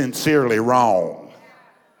 but sincerely wrong.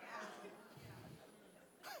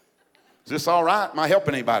 Is this all right? Am I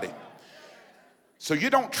helping anybody? So you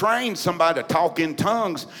don't train somebody to talk in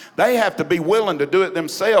tongues. They have to be willing to do it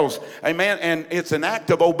themselves. Amen. And it's an act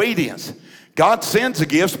of obedience. God sends the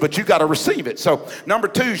gifts, but you got to receive it. So number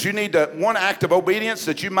 2 is you need one act of obedience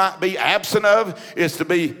that you might be absent of is to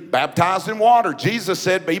be baptized in water. Jesus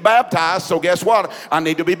said, be baptized. So guess what? I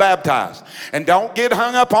need to be baptized. And don't get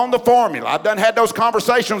hung up on the formula. I've done had those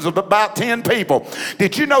conversations with about 10 people.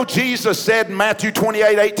 Did you know Jesus said in Matthew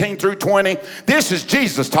 28:18-20, this is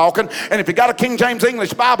Jesus talking. And if you got a King James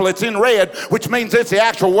English Bible, it's in red, which means it's the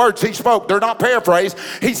actual words he spoke. They're not paraphrased.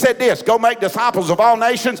 He said this, go make disciples of all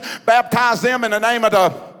nations, baptize them in the name of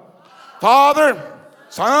the Father,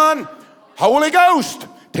 Son, Holy Ghost.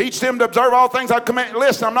 Teach them to observe all things I command.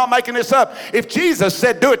 Listen, I'm not making this up. If Jesus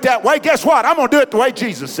said do it that way, guess what? I'm going to do it the way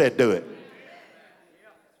Jesus said do it.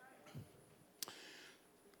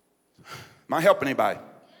 Am I helping anybody?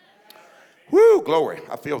 Woo, glory.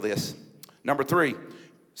 I feel this. Number 3,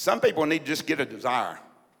 some people need to just get a desire.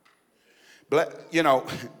 But,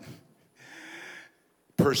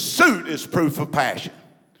 pursuit is proof of passion.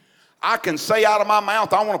 I can say out of my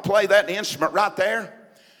mouth, I want to play that instrument right there.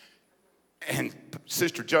 And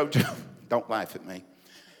Sister JoJo, don't laugh at me.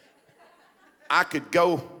 I could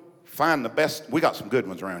go find the best. We got some good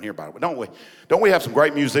ones around here, by the way, don't we? Don't we have some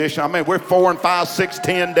great musicians? I mean, we're 4 and 5, 6,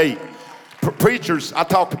 10 deep. Preachers, I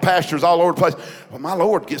talk to pastors all over the place. Well, my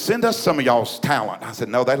Lord, send us some of y'all's talent. I said,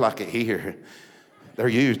 no, they like it here. They're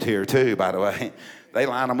used here too, by the way. They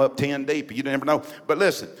line them up 10 deep. You never know. But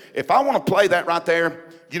listen, if I want to play that right there,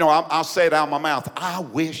 you know, I'll say it out of my mouth. I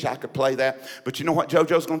wish I could play that. But you know what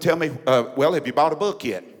JoJo's going to tell me? Well, have you bought a book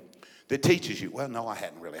yet that teaches you? Well, no, I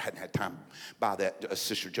hadn't had time to buy that,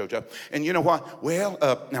 Sister JoJo. And you know what? Well,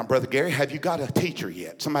 now, Brother Gary, have you got a teacher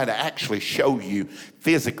yet? Somebody to actually show you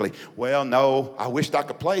physically. Well, no, I wished I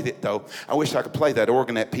could play it, though. I wish I could play that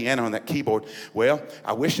organ, that piano, and that keyboard. Well,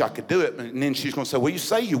 I wish I could do it. And then she's going to say, well, you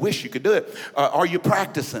say you wish you could do it. Are you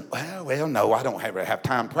practicing? Well, no, I don't have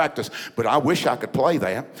time to practice, but I wish I could play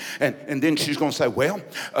that. And then she's going to say, well,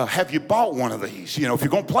 have you bought one of these? You know, if you're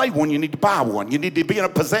going to play one, you need to buy one. You need to be in a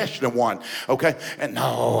possession of one, okay? And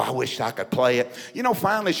no, I wish I could play it. You know,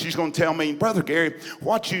 finally, she's going to tell me, Brother Gary,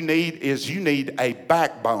 what you need is you need a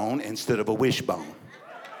backbone instead of a wishbone.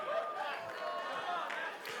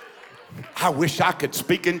 I wish I could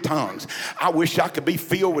speak in tongues. I wish I could be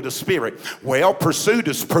filled with the Spirit. Well, pursuit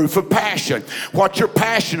is proof of passion. What you're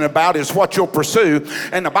passionate about is what you'll pursue.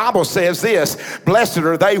 And the Bible says this, blessed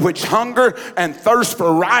are they which hunger and thirst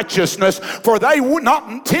for righteousness, for they would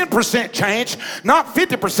not 10% chance, not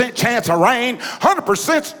 50% chance of rain,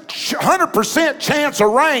 100% chance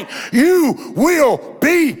of rain. You will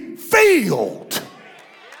be filled.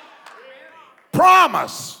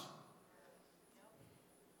 Promise.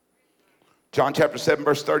 John chapter 7,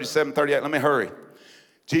 verse 37, 38. Let me hurry.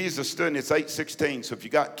 Jesus stood, and it's 8:16. So if you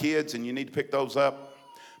got kids and you need to pick those up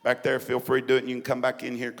back there, feel free to do it. And you can come back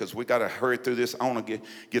in here because we got to hurry through this. I want to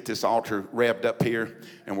get this altar revved up here,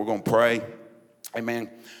 and we're going to pray. Amen.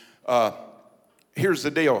 Here's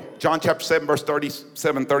the deal. John chapter 7, verse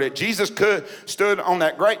 37, 38. Jesus stood on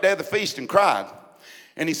that great day of the feast and cried.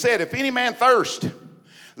 And he said, if any man thirst,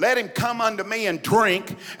 let him come unto me and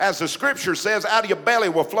drink. As the scripture says, out of your belly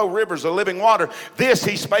will flow rivers of living water. This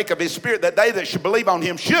he spake of his Spirit, that they that should believe on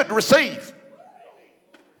him should receive.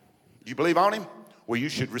 You believe on him? Well, you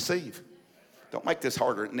should receive. Don't make this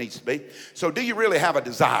harder than it needs to be. So do you really have a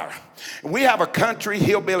desire? We have a country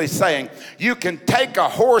hillbilly saying, you can take a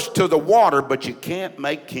horse to the water, but you can't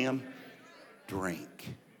make him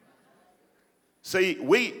drink. See,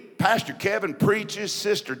 Pastor Kevin preaches,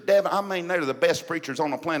 Sister Devin, I mean, they're the best preachers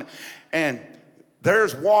on the planet. And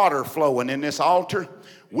there's water flowing in this altar.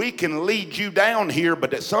 We can lead you down here,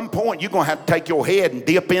 but at some point you're going to have to take your head and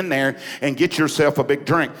dip in there and get yourself a big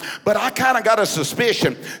drink. But I kind of got a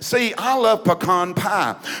suspicion. See, I love pecan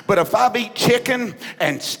pie, but if I eat chicken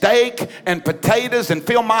and steak and potatoes and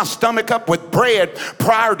fill my stomach up with bread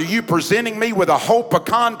prior to you presenting me with a whole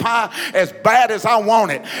pecan pie, as bad as I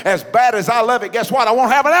want it, as bad as I love it, guess what? I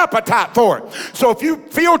won't have an appetite for it. So if you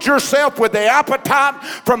filled yourself with the appetite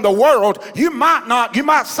from the world, you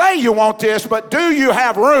might say you want this, but do you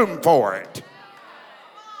have room for it?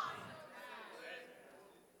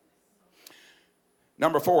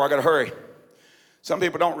 Number 4, I got to hurry. Some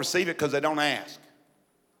people don't receive it because they don't ask.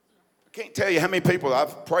 I can't tell you how many people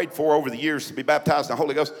I've prayed for over the years to be baptized in the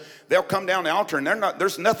Holy Ghost. They'll come down the altar and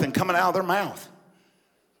there's nothing coming out of their mouth.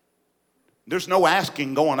 There's no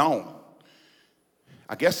asking going on.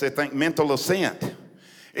 I guess they think mental assent.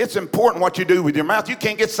 It's important what you do with your mouth. You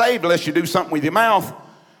can't get saved unless you do something with your mouth.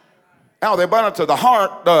 Out of the abundance of the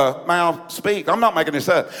heart, the mouth speak. I'm not making this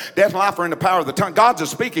up. Death and life are in the power of the tongue. God's a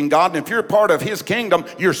speaking God, and if you're a part of his kingdom,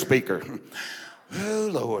 you're a speaker. Oh,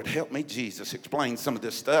 Lord, help me, Jesus, explain some of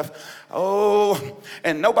this stuff. Oh,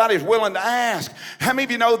 and nobody's willing to ask. How many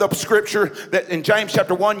of you know the scripture that in James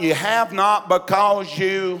chapter 1, you have not because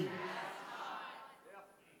you...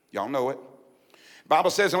 Y'all know it. The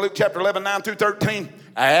Bible says in Luke chapter 11, 9 through 13,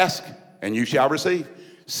 ask and you shall receive.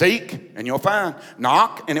 Seek, and you'll find.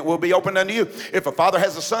 Knock, and it will be opened unto you. If a father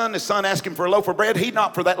has a son, his son asks him for a loaf of bread, he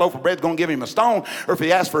not for that loaf of bread is going to give him a stone. Or if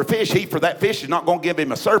he asks for a fish, he for that fish is not going to give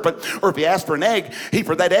him a serpent. Or if he asks for an egg, he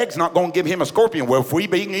for that egg is not going to give him a scorpion. Well, if we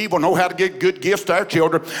being evil know how to give good gifts to our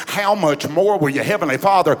children, how much more will your heavenly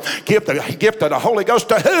Father give the gift of the Holy Ghost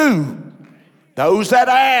to who? Those that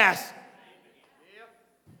ask.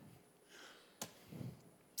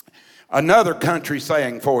 Another country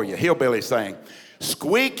saying for you, hillbilly saying,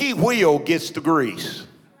 squeaky wheel gets the grease.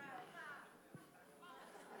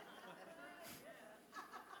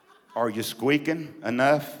 Are you squeaking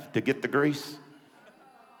enough to get the grease?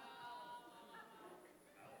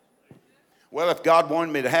 Well, if God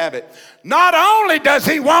wanted me to have it, not only does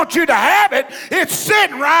he want you to have it, it's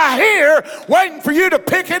sitting right here waiting for you to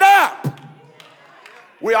pick it up.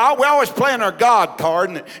 We always play our God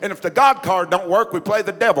card, and if the God card don't work, we play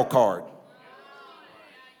the devil card.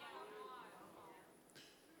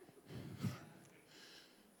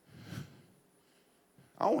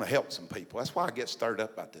 I want to help some people. That's why I get stirred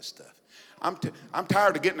up about this stuff. I'm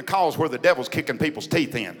tired of getting the calls where the devil's kicking people's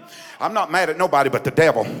teeth in. I'm not mad at nobody but the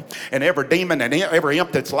devil and every demon and every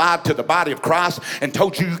imp that's lied to the body of Christ and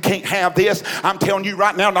told you can't have this. I'm telling you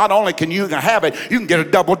right now, not only can you have it, you can get a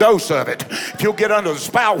double dose of it. If you'll get under the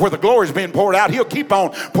spout where the glory is being poured out, he'll keep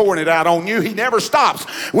on pouring it out on you. He never stops.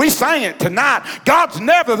 We sang it tonight. God's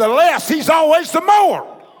nevertheless, he's always the more.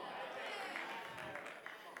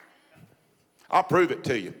 I'll prove it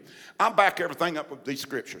to you. I'll back everything up with these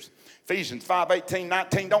scriptures. Ephesians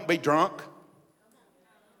 5:18-19, don't be drunk.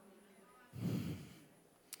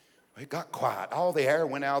 It got quiet. All the air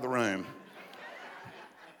went out of the room.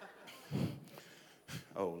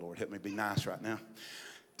 Oh, Lord, help me be nice right now.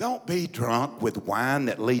 Don't be drunk with wine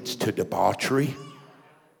that leads to debauchery,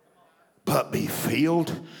 but be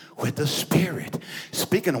filled with the Spirit,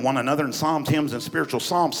 speaking to one another in psalms, hymns, and spiritual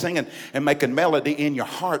psalms, singing and making melody in your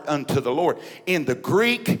heart unto the Lord. In the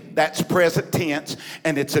Greek, that's present tense,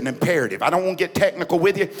 and it's an imperative. I don't want to get technical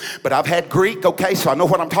with you, but I've had Greek, okay, so I know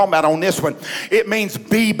what I'm talking about on this one. It means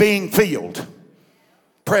be being filled.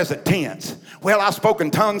 Present tense. Well, I spoke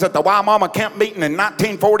in tongues at the Waimama camp meeting in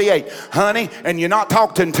 1948. Honey, and you're not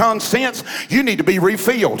talked in tongues since, you need to be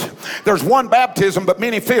refilled. There's one baptism, but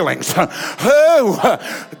many fillings.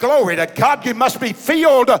 Oh, glory to God. You must be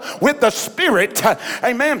filled with the Spirit.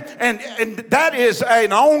 Amen. And that is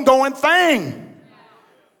an ongoing thing.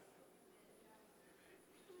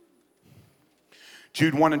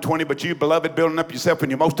 Jude 1:20, but you, beloved, building up yourself in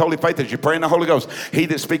your most holy faith as you pray in the Holy Ghost. He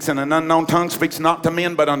that speaks in an unknown tongue speaks not to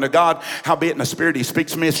men, but unto God. Howbeit in the Spirit he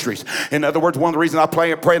speaks mysteries. In other words, one of the reasons I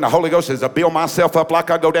pray in the Holy Ghost is to build myself up like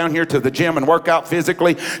I go down here to the gym and work out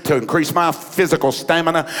physically to increase my physical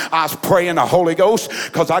stamina. I pray in the Holy Ghost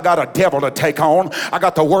because I got a devil to take on. I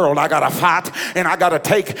got the world I got to fight, and I got to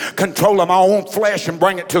take control of my own flesh and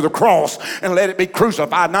bring it to the cross and let it be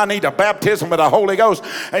crucified. And I need a baptism with the Holy Ghost.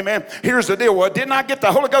 Amen. Here's the deal. Well, didn't I get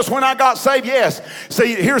the Holy Ghost when I got saved? Yes.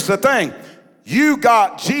 See, here's the thing. You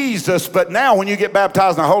got Jesus, but now when you get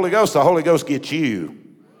baptized in the Holy Ghost gets you.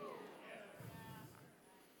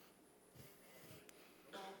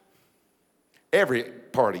 Every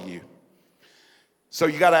part of you. So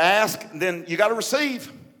you got to ask, then you got to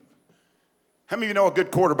receive. How many of you know a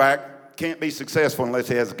good quarterback can't be successful unless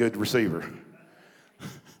he has a good receiver?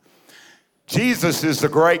 Jesus is the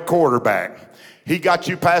great quarterback. He got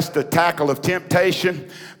you past the tackle of temptation,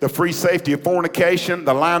 the free safety of fornication,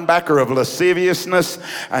 the linebacker of lasciviousness,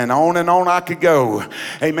 and on I could go.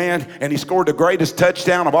 Amen. And he scored the greatest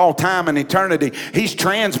touchdown of all time in eternity. He's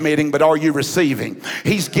transmitting, but are you receiving?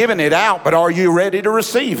 He's giving it out, but are you ready to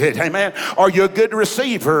receive it? Amen. Are you a good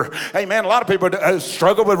receiver? Amen. A lot of people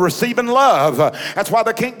struggle with receiving love. That's why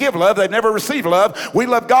they can't give love. They've never received love. We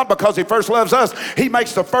love God because he first loves us. He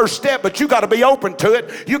makes the first step, but you got to be open to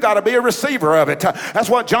it. You got to be a receiver of it. That's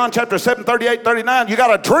what John chapter 7, 38, 39, you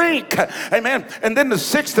got to drink. Amen. And then the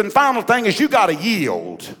sixth and final thing is you got to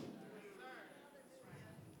yield.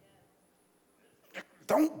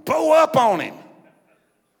 Don't bow up on him.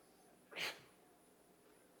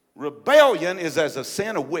 Rebellion is as a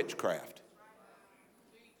sin of witchcraft.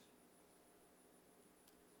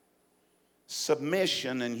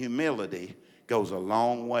 Submission and humility goes a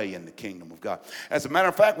long way in the kingdom of God. As a matter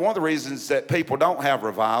of fact, one of the reasons that people don't have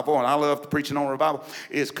revival, and I love preaching on revival,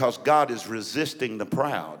 is because God is resisting the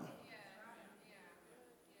proud.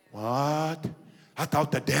 What? I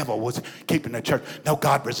thought the devil was keeping the church. No,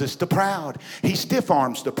 God resists the proud. He stiff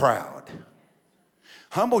arms the proud.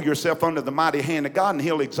 Humble yourself under the mighty hand of God, and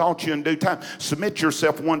he'll exalt you in due time. Submit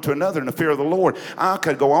yourself one to another in the fear of the Lord. I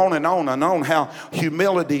could go on and on and on how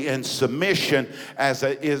humility and submission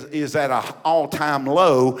is at an all-time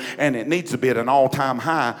low, and it needs to be at an all-time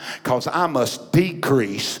high, because I must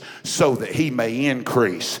decrease so that he may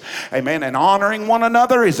increase. Amen. And honoring one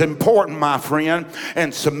another is important, my friend,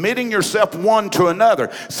 and submitting yourself one to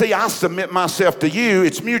another. See, I submit myself to you.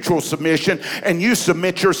 It's mutual submission, and you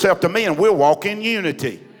submit yourself to me, and we'll walk in unity.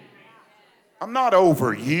 I'm not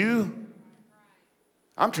over you.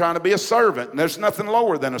 I'm trying to be a servant, and there's nothing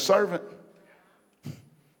lower than a servant.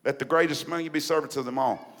 Let the greatest among you be servants of them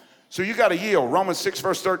all. So you got to yield. Romans 6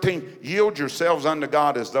 verse 13, yield yourselves unto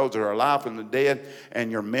God as those that are alive from the dead,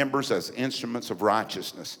 and your members as instruments of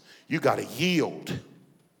righteousness. You got to yield.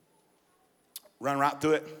 Run right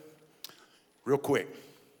through it real quick.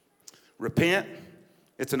 Repent,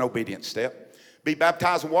 it's an obedient step. Be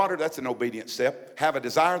baptized in water, that's an obedient step. Have a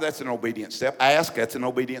desire, that's an obedient step. Ask, that's an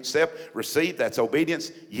obedient step. Receive, that's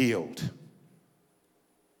obedience. Yield.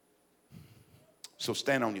 So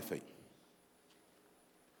stand on your feet.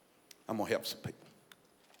 I'm going to help some people.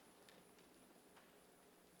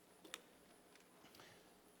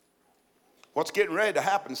 What's getting ready to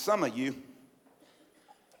happen to some of you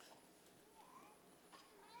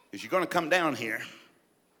is you're going to come down here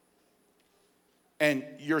and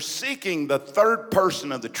you're seeking the third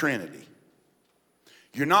person of the Trinity.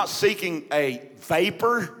 You're not seeking a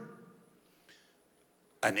vapor,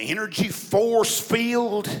 an energy force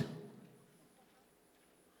field.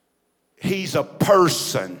 He's a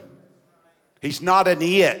person. He's not an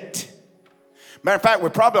it. Matter of fact, we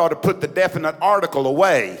probably ought to put the definite article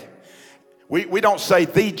away. We don't say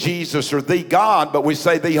the Jesus or the God, but we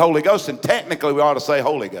say the Holy Ghost, and technically we ought to say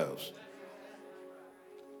Holy Ghost.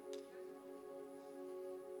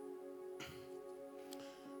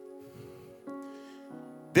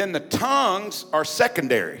 Then the tongues are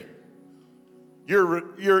secondary.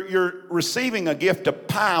 You're receiving a gift of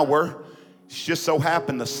power. It's just so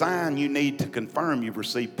happened the sign you need to confirm you've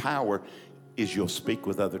received power is you'll speak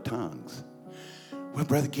with other tongues. Well,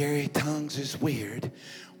 Brother Gary, tongues is weird.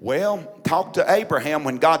 Well, talk to Abraham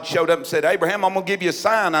when God showed up and said, Abraham, I'm going to give you a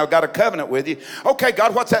sign. I've got a covenant with you. Okay,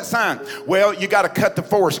 God, what's that sign? Well, you got to cut the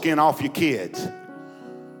foreskin off your kids.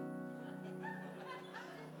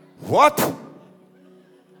 What?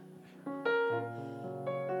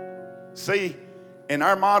 See, in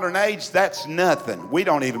our modern age, that's nothing. We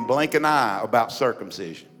don't even blink an eye about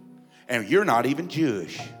circumcision. And you're not even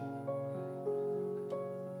Jewish.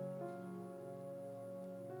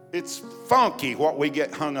 It's funky what we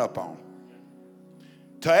get hung up on.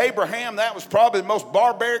 To Abraham, that was probably the most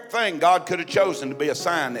barbaric thing God could have chosen to be a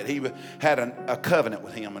sign that he had a covenant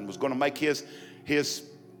with him and was going to make his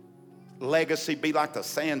legacy be like the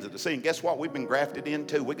sands of the sea. And guess what? We've been grafted in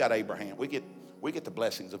too. We got Abraham. We get the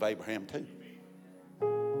blessings of Abraham too.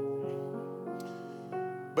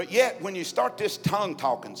 But yet, when you start this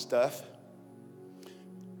tongue-talking stuff,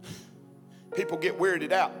 people get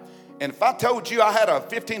weirded out. And if I told you I had a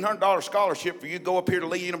 $1,500 scholarship for you to go up here to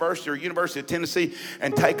Lee University or University of Tennessee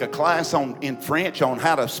and take a class in French on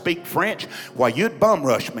how to speak French, well, you'd bum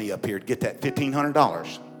rush me up here to get that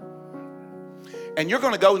 $1,500. And you're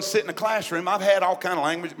going to go and sit in a classroom. I've had all kind of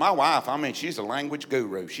language. My wife, she's a language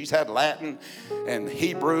guru. She's had Latin and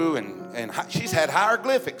Hebrew and she's had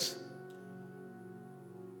hieroglyphics.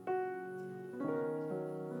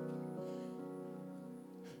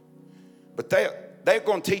 But they're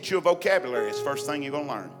going to teach you a vocabulary. It's the first thing you're going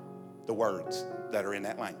to learn, the words that are in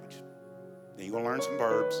that language. Then you're going to learn some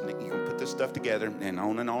verbs, and then you're going to put this stuff together, and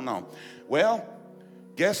on and on and on. Well,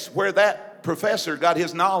 guess where that professor got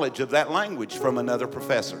his knowledge of that language? From another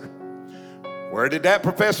professor. Where did that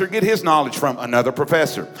professor get his knowledge from? Another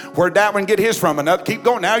professor. Where'd that one get his from? Another. Keep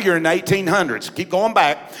going. Now you're in the 1800s. Keep going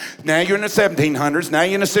back. Now you're in the 1700s. Now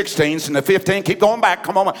you're in the 16s and the 15. Keep going back.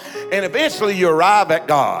 Come on. And eventually you arrive at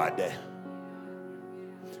God.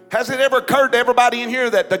 Has it ever occurred to everybody in here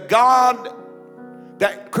that the God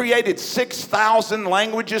that created 6,000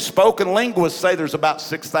 languages, spoken linguists say there's about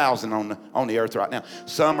 6,000 on the earth right now.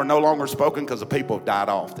 Some are no longer spoken because the people have died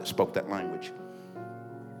off that spoke that language.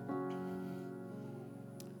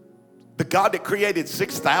 The God that created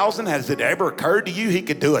 6,000, has it ever occurred to you he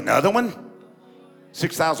could do another one?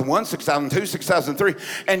 6001, 6002, 6003,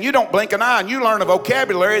 and you don't blink an eye and you learn a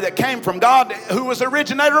vocabulary that came from God who was the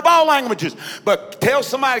originator of all languages. But tell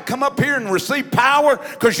somebody to come up here and receive power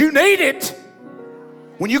because you need it.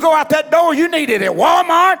 When you go out that door, you need it at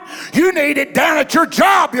Walmart. You need it down at your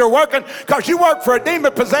job you're working because you work for a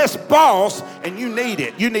demon-possessed boss and you need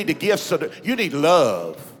it. You need the gifts you need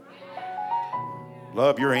love.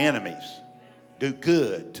 Love your enemies. Do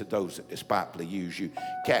good to those that despitefully use you.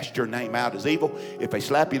 Cast your name out as evil. If they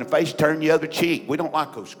slap you in the face, turn the other cheek. We don't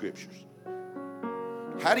like those scriptures.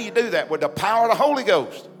 How do you do that? With the power of the Holy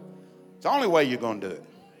Ghost. It's the only way you're going to do it.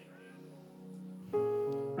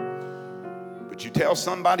 But you tell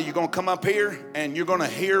somebody you're going to come up here and you're going to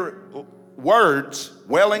hear words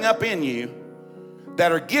welling up in you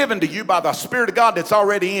that are given to you by the Spirit of God that's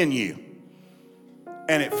already in you.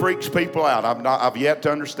 And it freaks people out. I've yet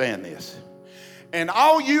to understand this. And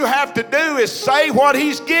all you have to do is say what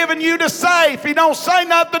he's given you to say. If he don't say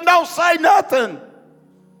nothing, don't say nothing.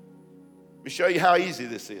 Let me show you how easy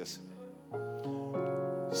this is.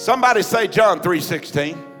 Somebody say John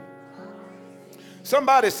 3:16.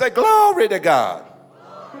 Somebody say glory to God.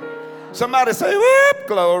 Somebody say whoop,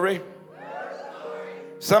 glory.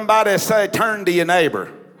 Somebody say turn to your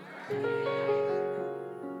neighbor.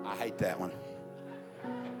 I hate that one.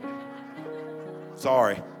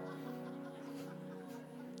 Sorry.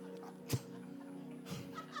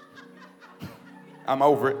 I'm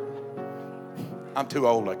over it. I'm too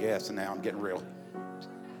old, I guess, and now I'm getting real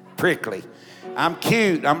prickly. I'm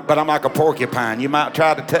cute, but I'm like a porcupine. You might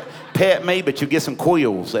try to pet me, but you get some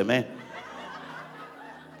quills, amen.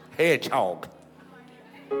 hedgehog.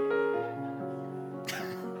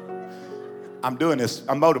 I'm doing this.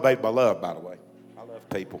 I'm motivated by love, by the way. I love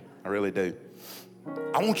people. I really do.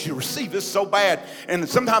 I want you to receive this so bad. And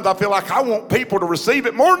sometimes I feel like I want people to receive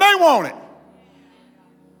it more than they want it.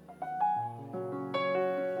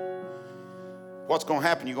 What's going to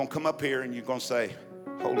happen? You're going to come up here and you're going to say,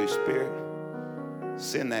 Holy Spirit,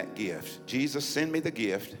 send that gift. Jesus, send me the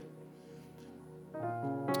gift.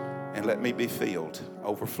 And let me be filled,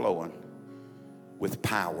 overflowing with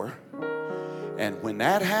power. And when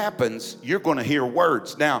that happens, you're going to hear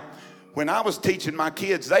words. Now, when I was teaching my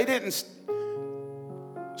kids, they didn't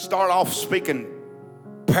start off speaking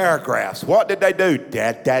paragraphs. What did they do?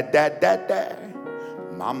 Dad, dad, dad, dad, dad.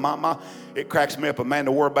 Ma, ma, ma. It cracks me up.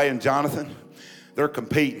 Amanda Warbay and Jonathan, they're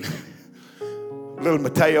competing. Little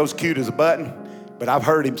Mateo's cute as a button, but I've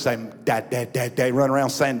heard him say, dad, dad, dad, dad, run around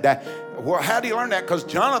saying dad. Well, how do you learn that? Because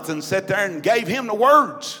Jonathan sat there and gave him the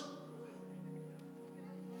words.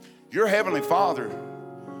 Your Heavenly Father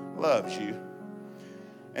loves you.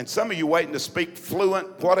 And some of you waiting to speak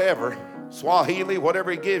fluent, whatever, Swahili,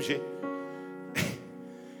 whatever He gives you.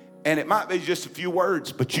 And it might be just a few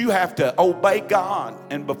words, but you have to obey God.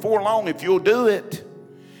 And before long, if you'll do it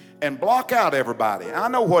and block out everybody. I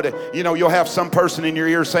know you'll have some person in your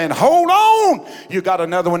ear saying, hold on. You got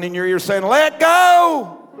another one in your ear saying, let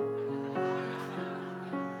go.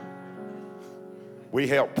 We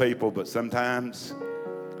help people, but sometimes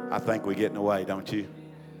I think we get in the way, don't you?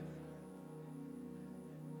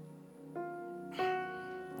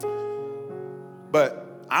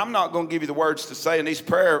 But I'm not going to give you the words to say, and these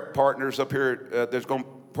prayer partners up here that's going to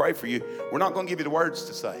pray for you, we're not going to give you the words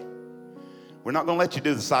to say. We're not going to let you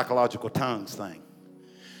do the psychological tongues thing.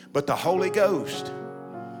 But the Holy Ghost,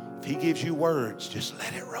 if He gives you words, just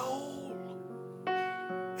let it roll.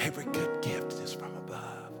 Every good gift is from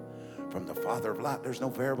above, from the Father of light. There's no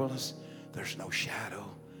variableness. There's no shadow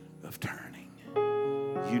of turning.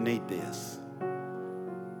 You need this.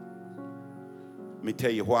 Let me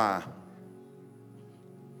tell you why.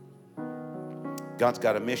 God's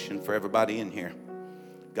got a mission for everybody in here.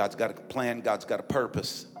 God's got a plan. God's got a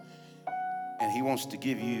purpose. And He wants to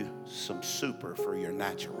give you some super for your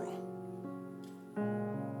natural.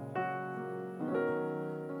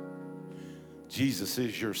 Jesus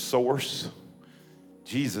is your source.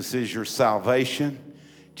 Jesus is your salvation.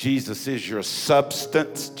 Jesus is your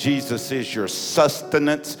substance. Jesus is your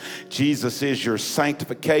sustenance. Jesus is your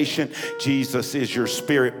sanctification. Jesus is your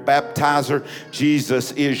spirit baptizer.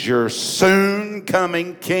 Jesus is your soon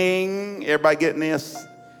coming King. Everybody getting this?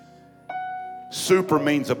 Super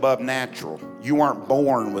means above natural. You weren't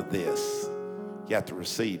born with this. You have to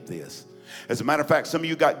receive this. As a matter of fact, some of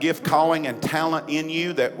you got gift, calling, and talent in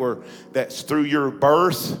you that's through your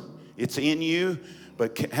birth. It's in you.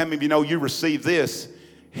 But how many of you know you receive this?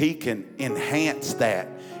 He can enhance that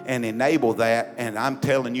and enable that. And I'm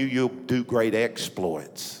telling you, you'll do great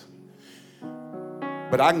exploits.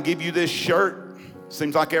 But I can give you this shirt.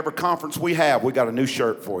 Seems like every conference we have, we got a new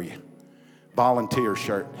shirt for you. Volunteer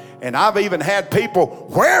shirt. And I've even had people,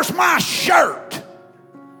 where's my shirt?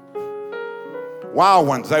 Wild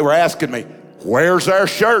ones, they were asking me, where's our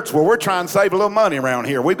shirts? Well, we're trying to save a little money around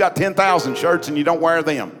here. We've got 10,000 shirts and you don't wear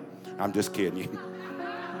them. I'm just kidding you.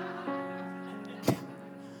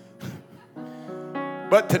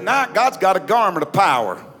 But tonight, God's got a garment of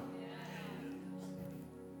power.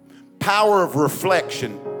 Power of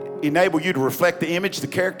reflection. Enable you to reflect the image, the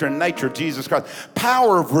character, and nature of Jesus Christ.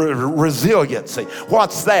 Power of resiliency.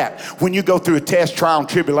 What's that? When you go through a test, trial, and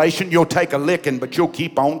tribulation, you'll take a licking, but you'll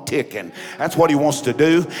keep on ticking. That's what He wants to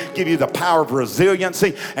do. Give you the power of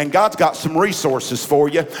resiliency. And God's got some resources for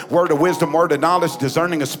you. Word of wisdom, word of knowledge,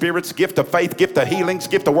 discerning of spirits, gift of faith, gift of healings,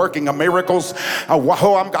 gift of working of miracles.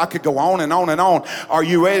 I could go on and on and on. Are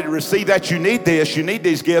you ready to receive that? You need this. You need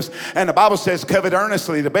these gifts. And the Bible says, covet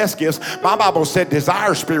earnestly the best gifts. My Bible said,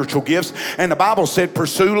 desire spiritual gifts, and the Bible said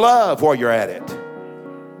pursue love while you're at it.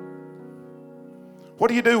 What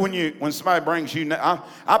do you do when somebody brings you?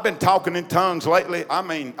 I've been talking in tongues lately. I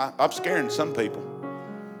mean, I'm scaring some people.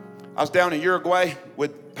 I was down in Uruguay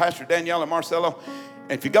with Pastor Danielle and Marcelo,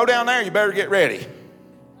 and if you go down there, you better get ready.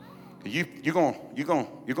 You're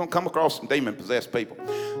gonna come across some demon-possessed people.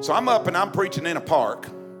 So I'm up and I'm preaching in a park,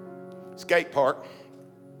 skate park,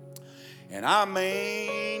 and I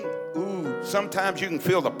mean, sometimes you can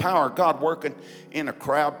feel the power of God working in a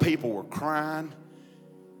crowd. People were crying.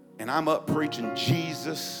 And I'm up preaching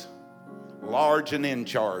Jesus, large and in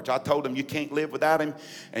charge. I told them you can't live without Him.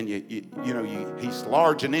 And He's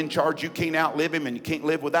large and in charge. You can't outlive Him and you can't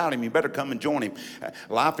live without Him. You better come and join Him.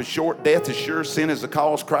 Life is short. Death is sure. Sin is the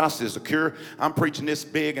cause. Christ is the cure. I'm preaching this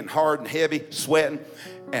big and hard and heavy, sweating.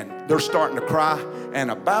 And they're starting to cry. And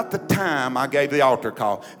about the time I gave the altar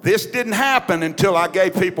call, this didn't happen until I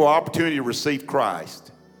gave people opportunity to receive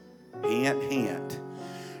Christ. Hint, hint.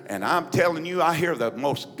 And I'm telling you, I hear the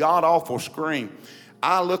most god-awful scream.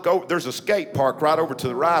 I look over, there's a skate park right over to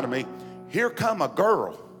the right of me. Here come a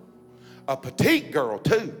girl, a petite girl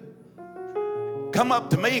too, come up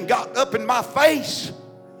to me and got up in my face,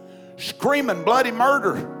 screaming bloody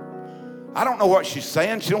murder. I don't know what she's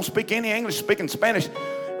saying. She don't speak any English, speaking Spanish.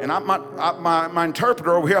 And my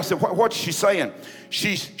interpreter over here, I said, what's she saying?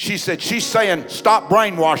 She said, she's saying, stop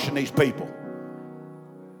brainwashing these people.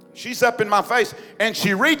 She's up in my face, and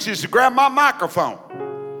she reaches to grab my microphone.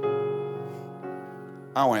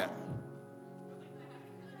 I went.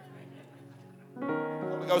 The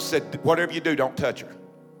Holy Ghost said, whatever you do, don't touch her.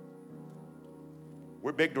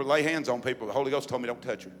 We're big to lay hands on people. The Holy Ghost told me don't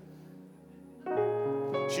touch her.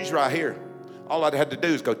 She's right here. All I had to do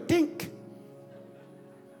is go dink.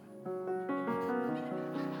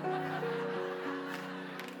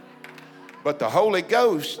 But the Holy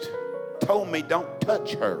Ghost told me don't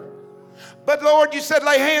touch her. But Lord, you said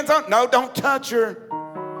lay hands on. No, don't touch her.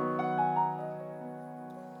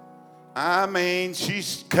 I mean,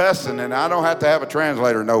 she's cussing, and I don't have to have a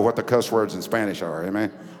translator know what the cuss words in Spanish are.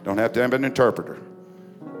 Amen. Don't have to have an interpreter.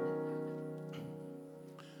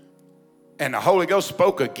 And the Holy Ghost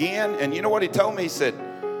spoke again, and you know what he told me? He said,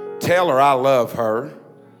 tell her I love her.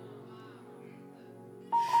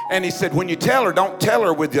 And he said, when you tell her, don't tell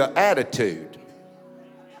her with your attitude.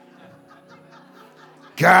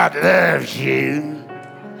 God loves you.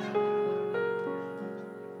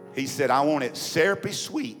 He said, I want it syrupy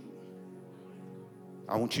sweet.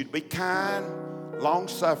 I want you to be kind,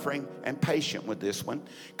 long-suffering, and patient with this one,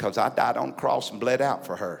 because I died on the cross and bled out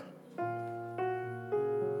for her.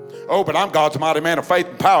 Oh, but I'm God's mighty man of faith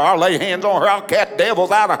and power. I'll lay hands on her. I'll cast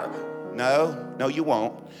devils out of her. No, you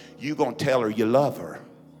won't. You're going to tell her you love her.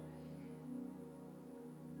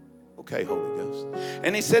 Okay, Holy Ghost.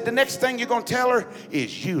 And he said the next thing you're going to tell her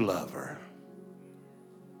is you love her.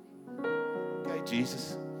 Okay,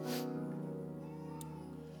 Jesus.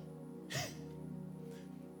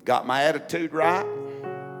 Got my attitude right?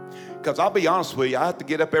 Because I'll be honest with you, I have to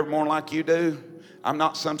get up every morning like you do. I'm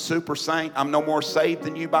not some super saint. I'm no more saved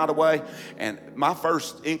than you, by the way. And my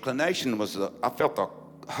first inclination was I felt a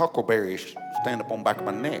huckleberry stand up on the back of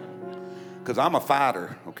my neck. Because I'm a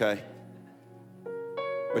fighter, okay?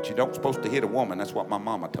 But you don't supposed to hit a woman. That's what my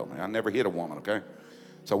mama told me. I never hit a woman, okay?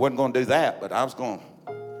 So I wasn't going to do that, but I was going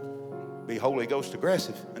to be Holy Ghost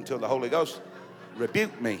aggressive until the Holy Ghost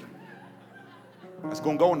rebuked me. I was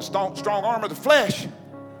going to go in the strong arm of the flesh.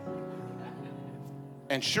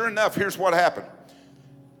 And sure enough, here's what happened.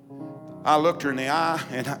 I looked her in the eye,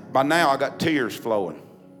 and by now I got tears flowing.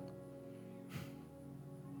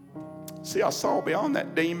 See, I saw beyond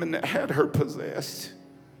that demon that had her possessed.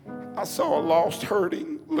 I saw a lost,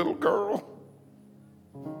 hurting little girl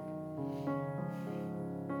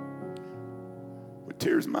with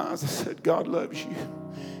tears in my eyes. I said, God loves you.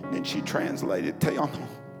 And then she translated, Teano.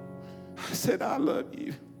 I said, I love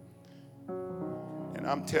you. And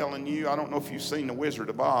I'm telling you, I don't know if you've seen The Wizard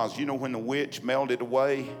of Oz. You know when the witch melted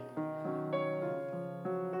away?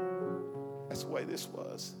 That's the way this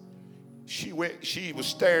was. She was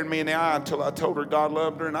staring me in the eye until I told her God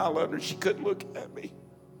loved her and I loved her. She couldn't look at me.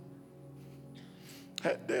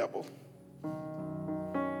 That devil.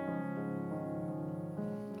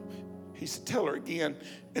 He said, tell her again.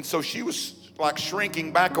 And so she was like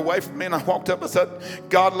shrinking back away from me. And I walked up. I said,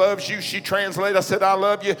 God loves you. She translated. I said, I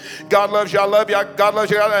love you. God loves you. I love you. God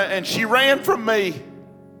loves you. And she ran from me.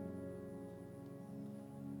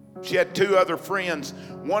 She had two other friends.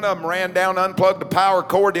 One of them ran down, unplugged the power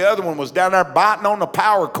cord. The other one was down there biting on the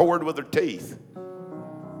power cord with her teeth.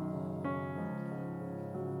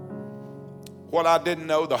 What I didn't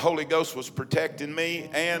know, the Holy Ghost was protecting me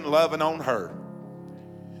and loving on her.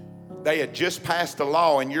 They had just passed a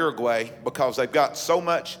law in Uruguay because they've got so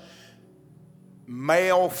much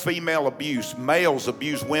male-female abuse. Males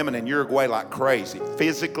abuse women in Uruguay like crazy.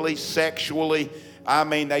 Physically, sexually. I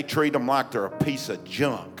mean, they treat them like they're a piece of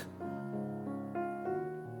junk.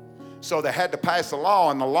 So they had to pass a law,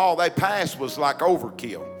 and the law they passed was like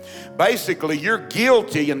overkill. Basically, you're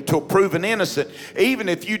guilty until proven innocent, even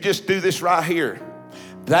if you just do this right here.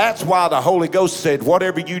 That's why the Holy Ghost said,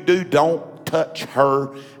 whatever you do, don't touch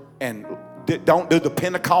her, and don't do the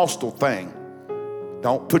Pentecostal thing.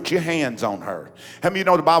 Don't put your hands on her. How many of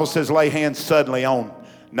you know the Bible says lay hands suddenly on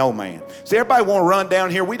no man? See, everybody want to run down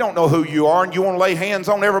here. We don't know who you are, and you want to lay hands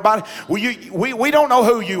on everybody? Well, we don't know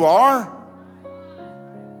who you are.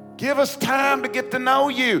 Give us time to get to know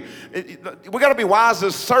you. We got to be wise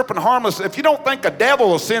as a serpent, harmless. If you don't think a devil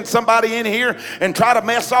will send somebody in here and try to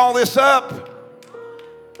mess all this up,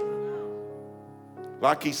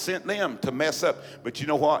 like he sent them to mess up. But you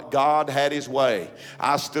know what? God had his way.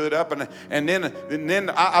 I stood up and then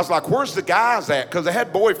I was like, where's the guys at? Because they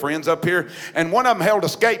had boyfriends up here, and one of them held a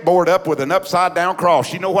skateboard up with an upside down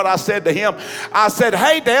cross. You know what I said to him? I said,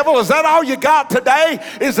 hey, devil, is that all you got today?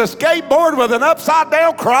 Is a skateboard with an upside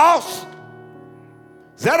down cross?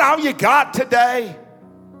 Is that all you got today?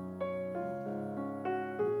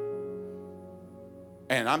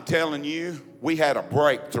 And I'm telling you, we had a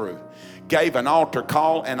breakthrough. Gave an altar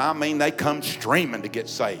call, and I mean, they come streaming to get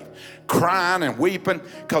saved, crying and weeping.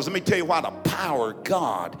 Because let me tell you why, the power of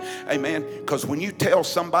God, amen. Because when you tell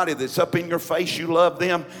somebody that's up in your face you love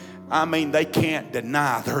them, I mean, they can't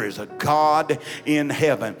deny there is a God in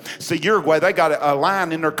heaven. See, Uruguay, they got a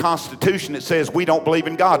line in their constitution that says we don't believe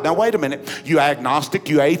in God. Now, wait a minute. You agnostic,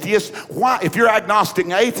 you atheist. Why, if you're agnostic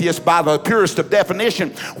and atheist by the purest of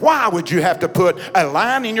definition, why would you have to put a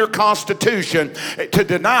line in your constitution to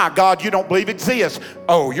deny God you don't believe exists?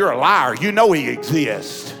 Oh, you're a liar. You know he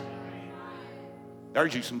exists.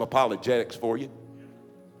 There's you some apologetics for you.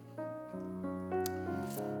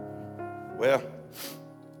 Well,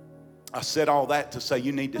 I said all that to say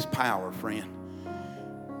you need this power, friend.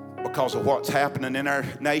 Because of what's happening in our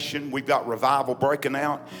nation, we've got revival breaking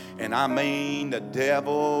out. And I mean, the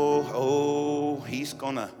devil, oh, he's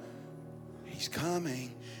coming.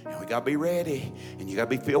 And we got to be ready. And you got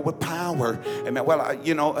to be filled with power. Amen. Well,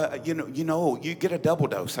 you get a double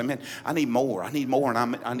dose. I mean, I need more. I need more,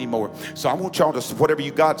 and I need more. So I want y'all to, whatever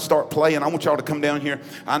you got, start playing. I want y'all to come down here.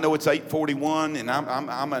 I know it's 8:41, and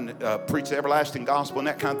I'm preach the everlasting gospel and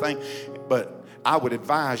that kind of thing. But I would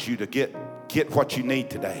advise you to get what you need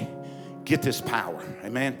today. Get this power.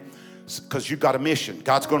 Amen. Because you've got a mission.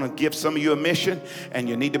 God's going to give some of you a mission, and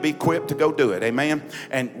you need to be equipped to go do it. Amen.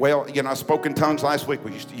 And well, I spoke in tongues last week.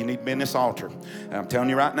 You need to be in this altar. And I'm telling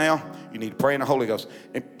you right now, you need to pray in the Holy Ghost.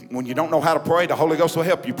 When you don't know how to pray, the Holy Ghost will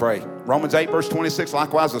help you pray. Romans 8 verse 26,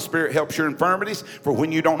 likewise the Spirit helps your infirmities. For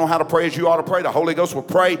when you don't know how to pray as you ought to pray, the Holy Ghost will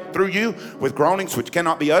pray through you with groanings which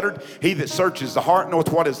cannot be uttered. He that searches the heart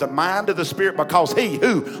knoweth what is the mind of the Spirit, because he,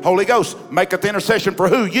 who? Holy Ghost, maketh intercession for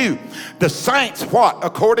who? You. The saints, what?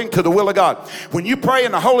 According to the will of God. When you pray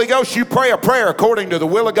in the Holy Ghost, you pray a prayer according to the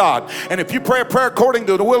will of God. And if you pray a prayer according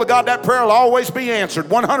to the will of God, that prayer will always be answered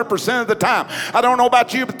 100% of the time. I don't know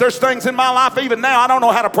about you, but there's things in my life even now I don't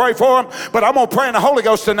know how to pray for them, but I'm going to pray in the Holy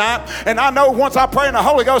Ghost tonight. And I know once I pray in the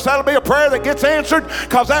Holy Ghost, that'll be a prayer that gets answered,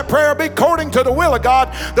 because that prayer will be according to the will of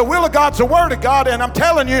God. The will of God's the Word of God, and I'm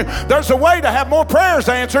telling you, there's a way to have more prayers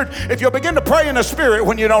answered if you'll begin to pray in the Spirit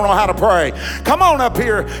when you don't know how to pray. Come on up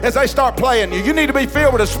here as they start playing you. You need to be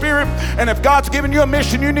filled with the Spirit, and if God's given you a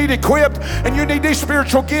mission, you need equipped, and you need these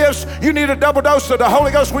spiritual gifts, you need a double dose of the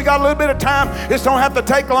Holy Ghost. We got a little bit of time. This don't have to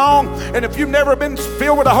take long, and if you've never been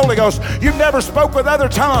filled with the Holy Ghost, you've never spoke with other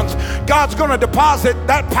tongues, God's going to deposit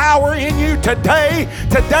that power in you today.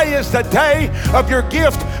 Today is the day of your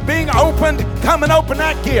gift being opened. Come and open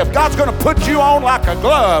that gift. God's going to put you on like a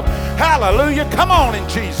glove. Hallelujah. Come on in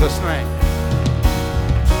Jesus' name.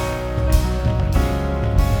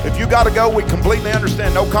 If you got to go, we completely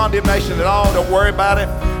understand. No condemnation at all. Don't worry about it.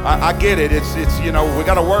 I get it. It's we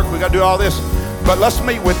got to work. We got to do all this. But let's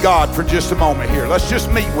meet with God for just a moment here. Let's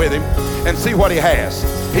just meet with him and see what he has.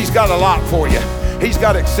 He's got a lot for you. He's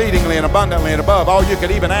got exceedingly and abundantly and above all you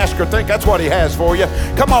could even ask or think. That's what he has for you.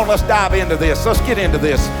 Come on, let's dive into this. Let's get into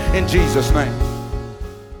this in Jesus' name.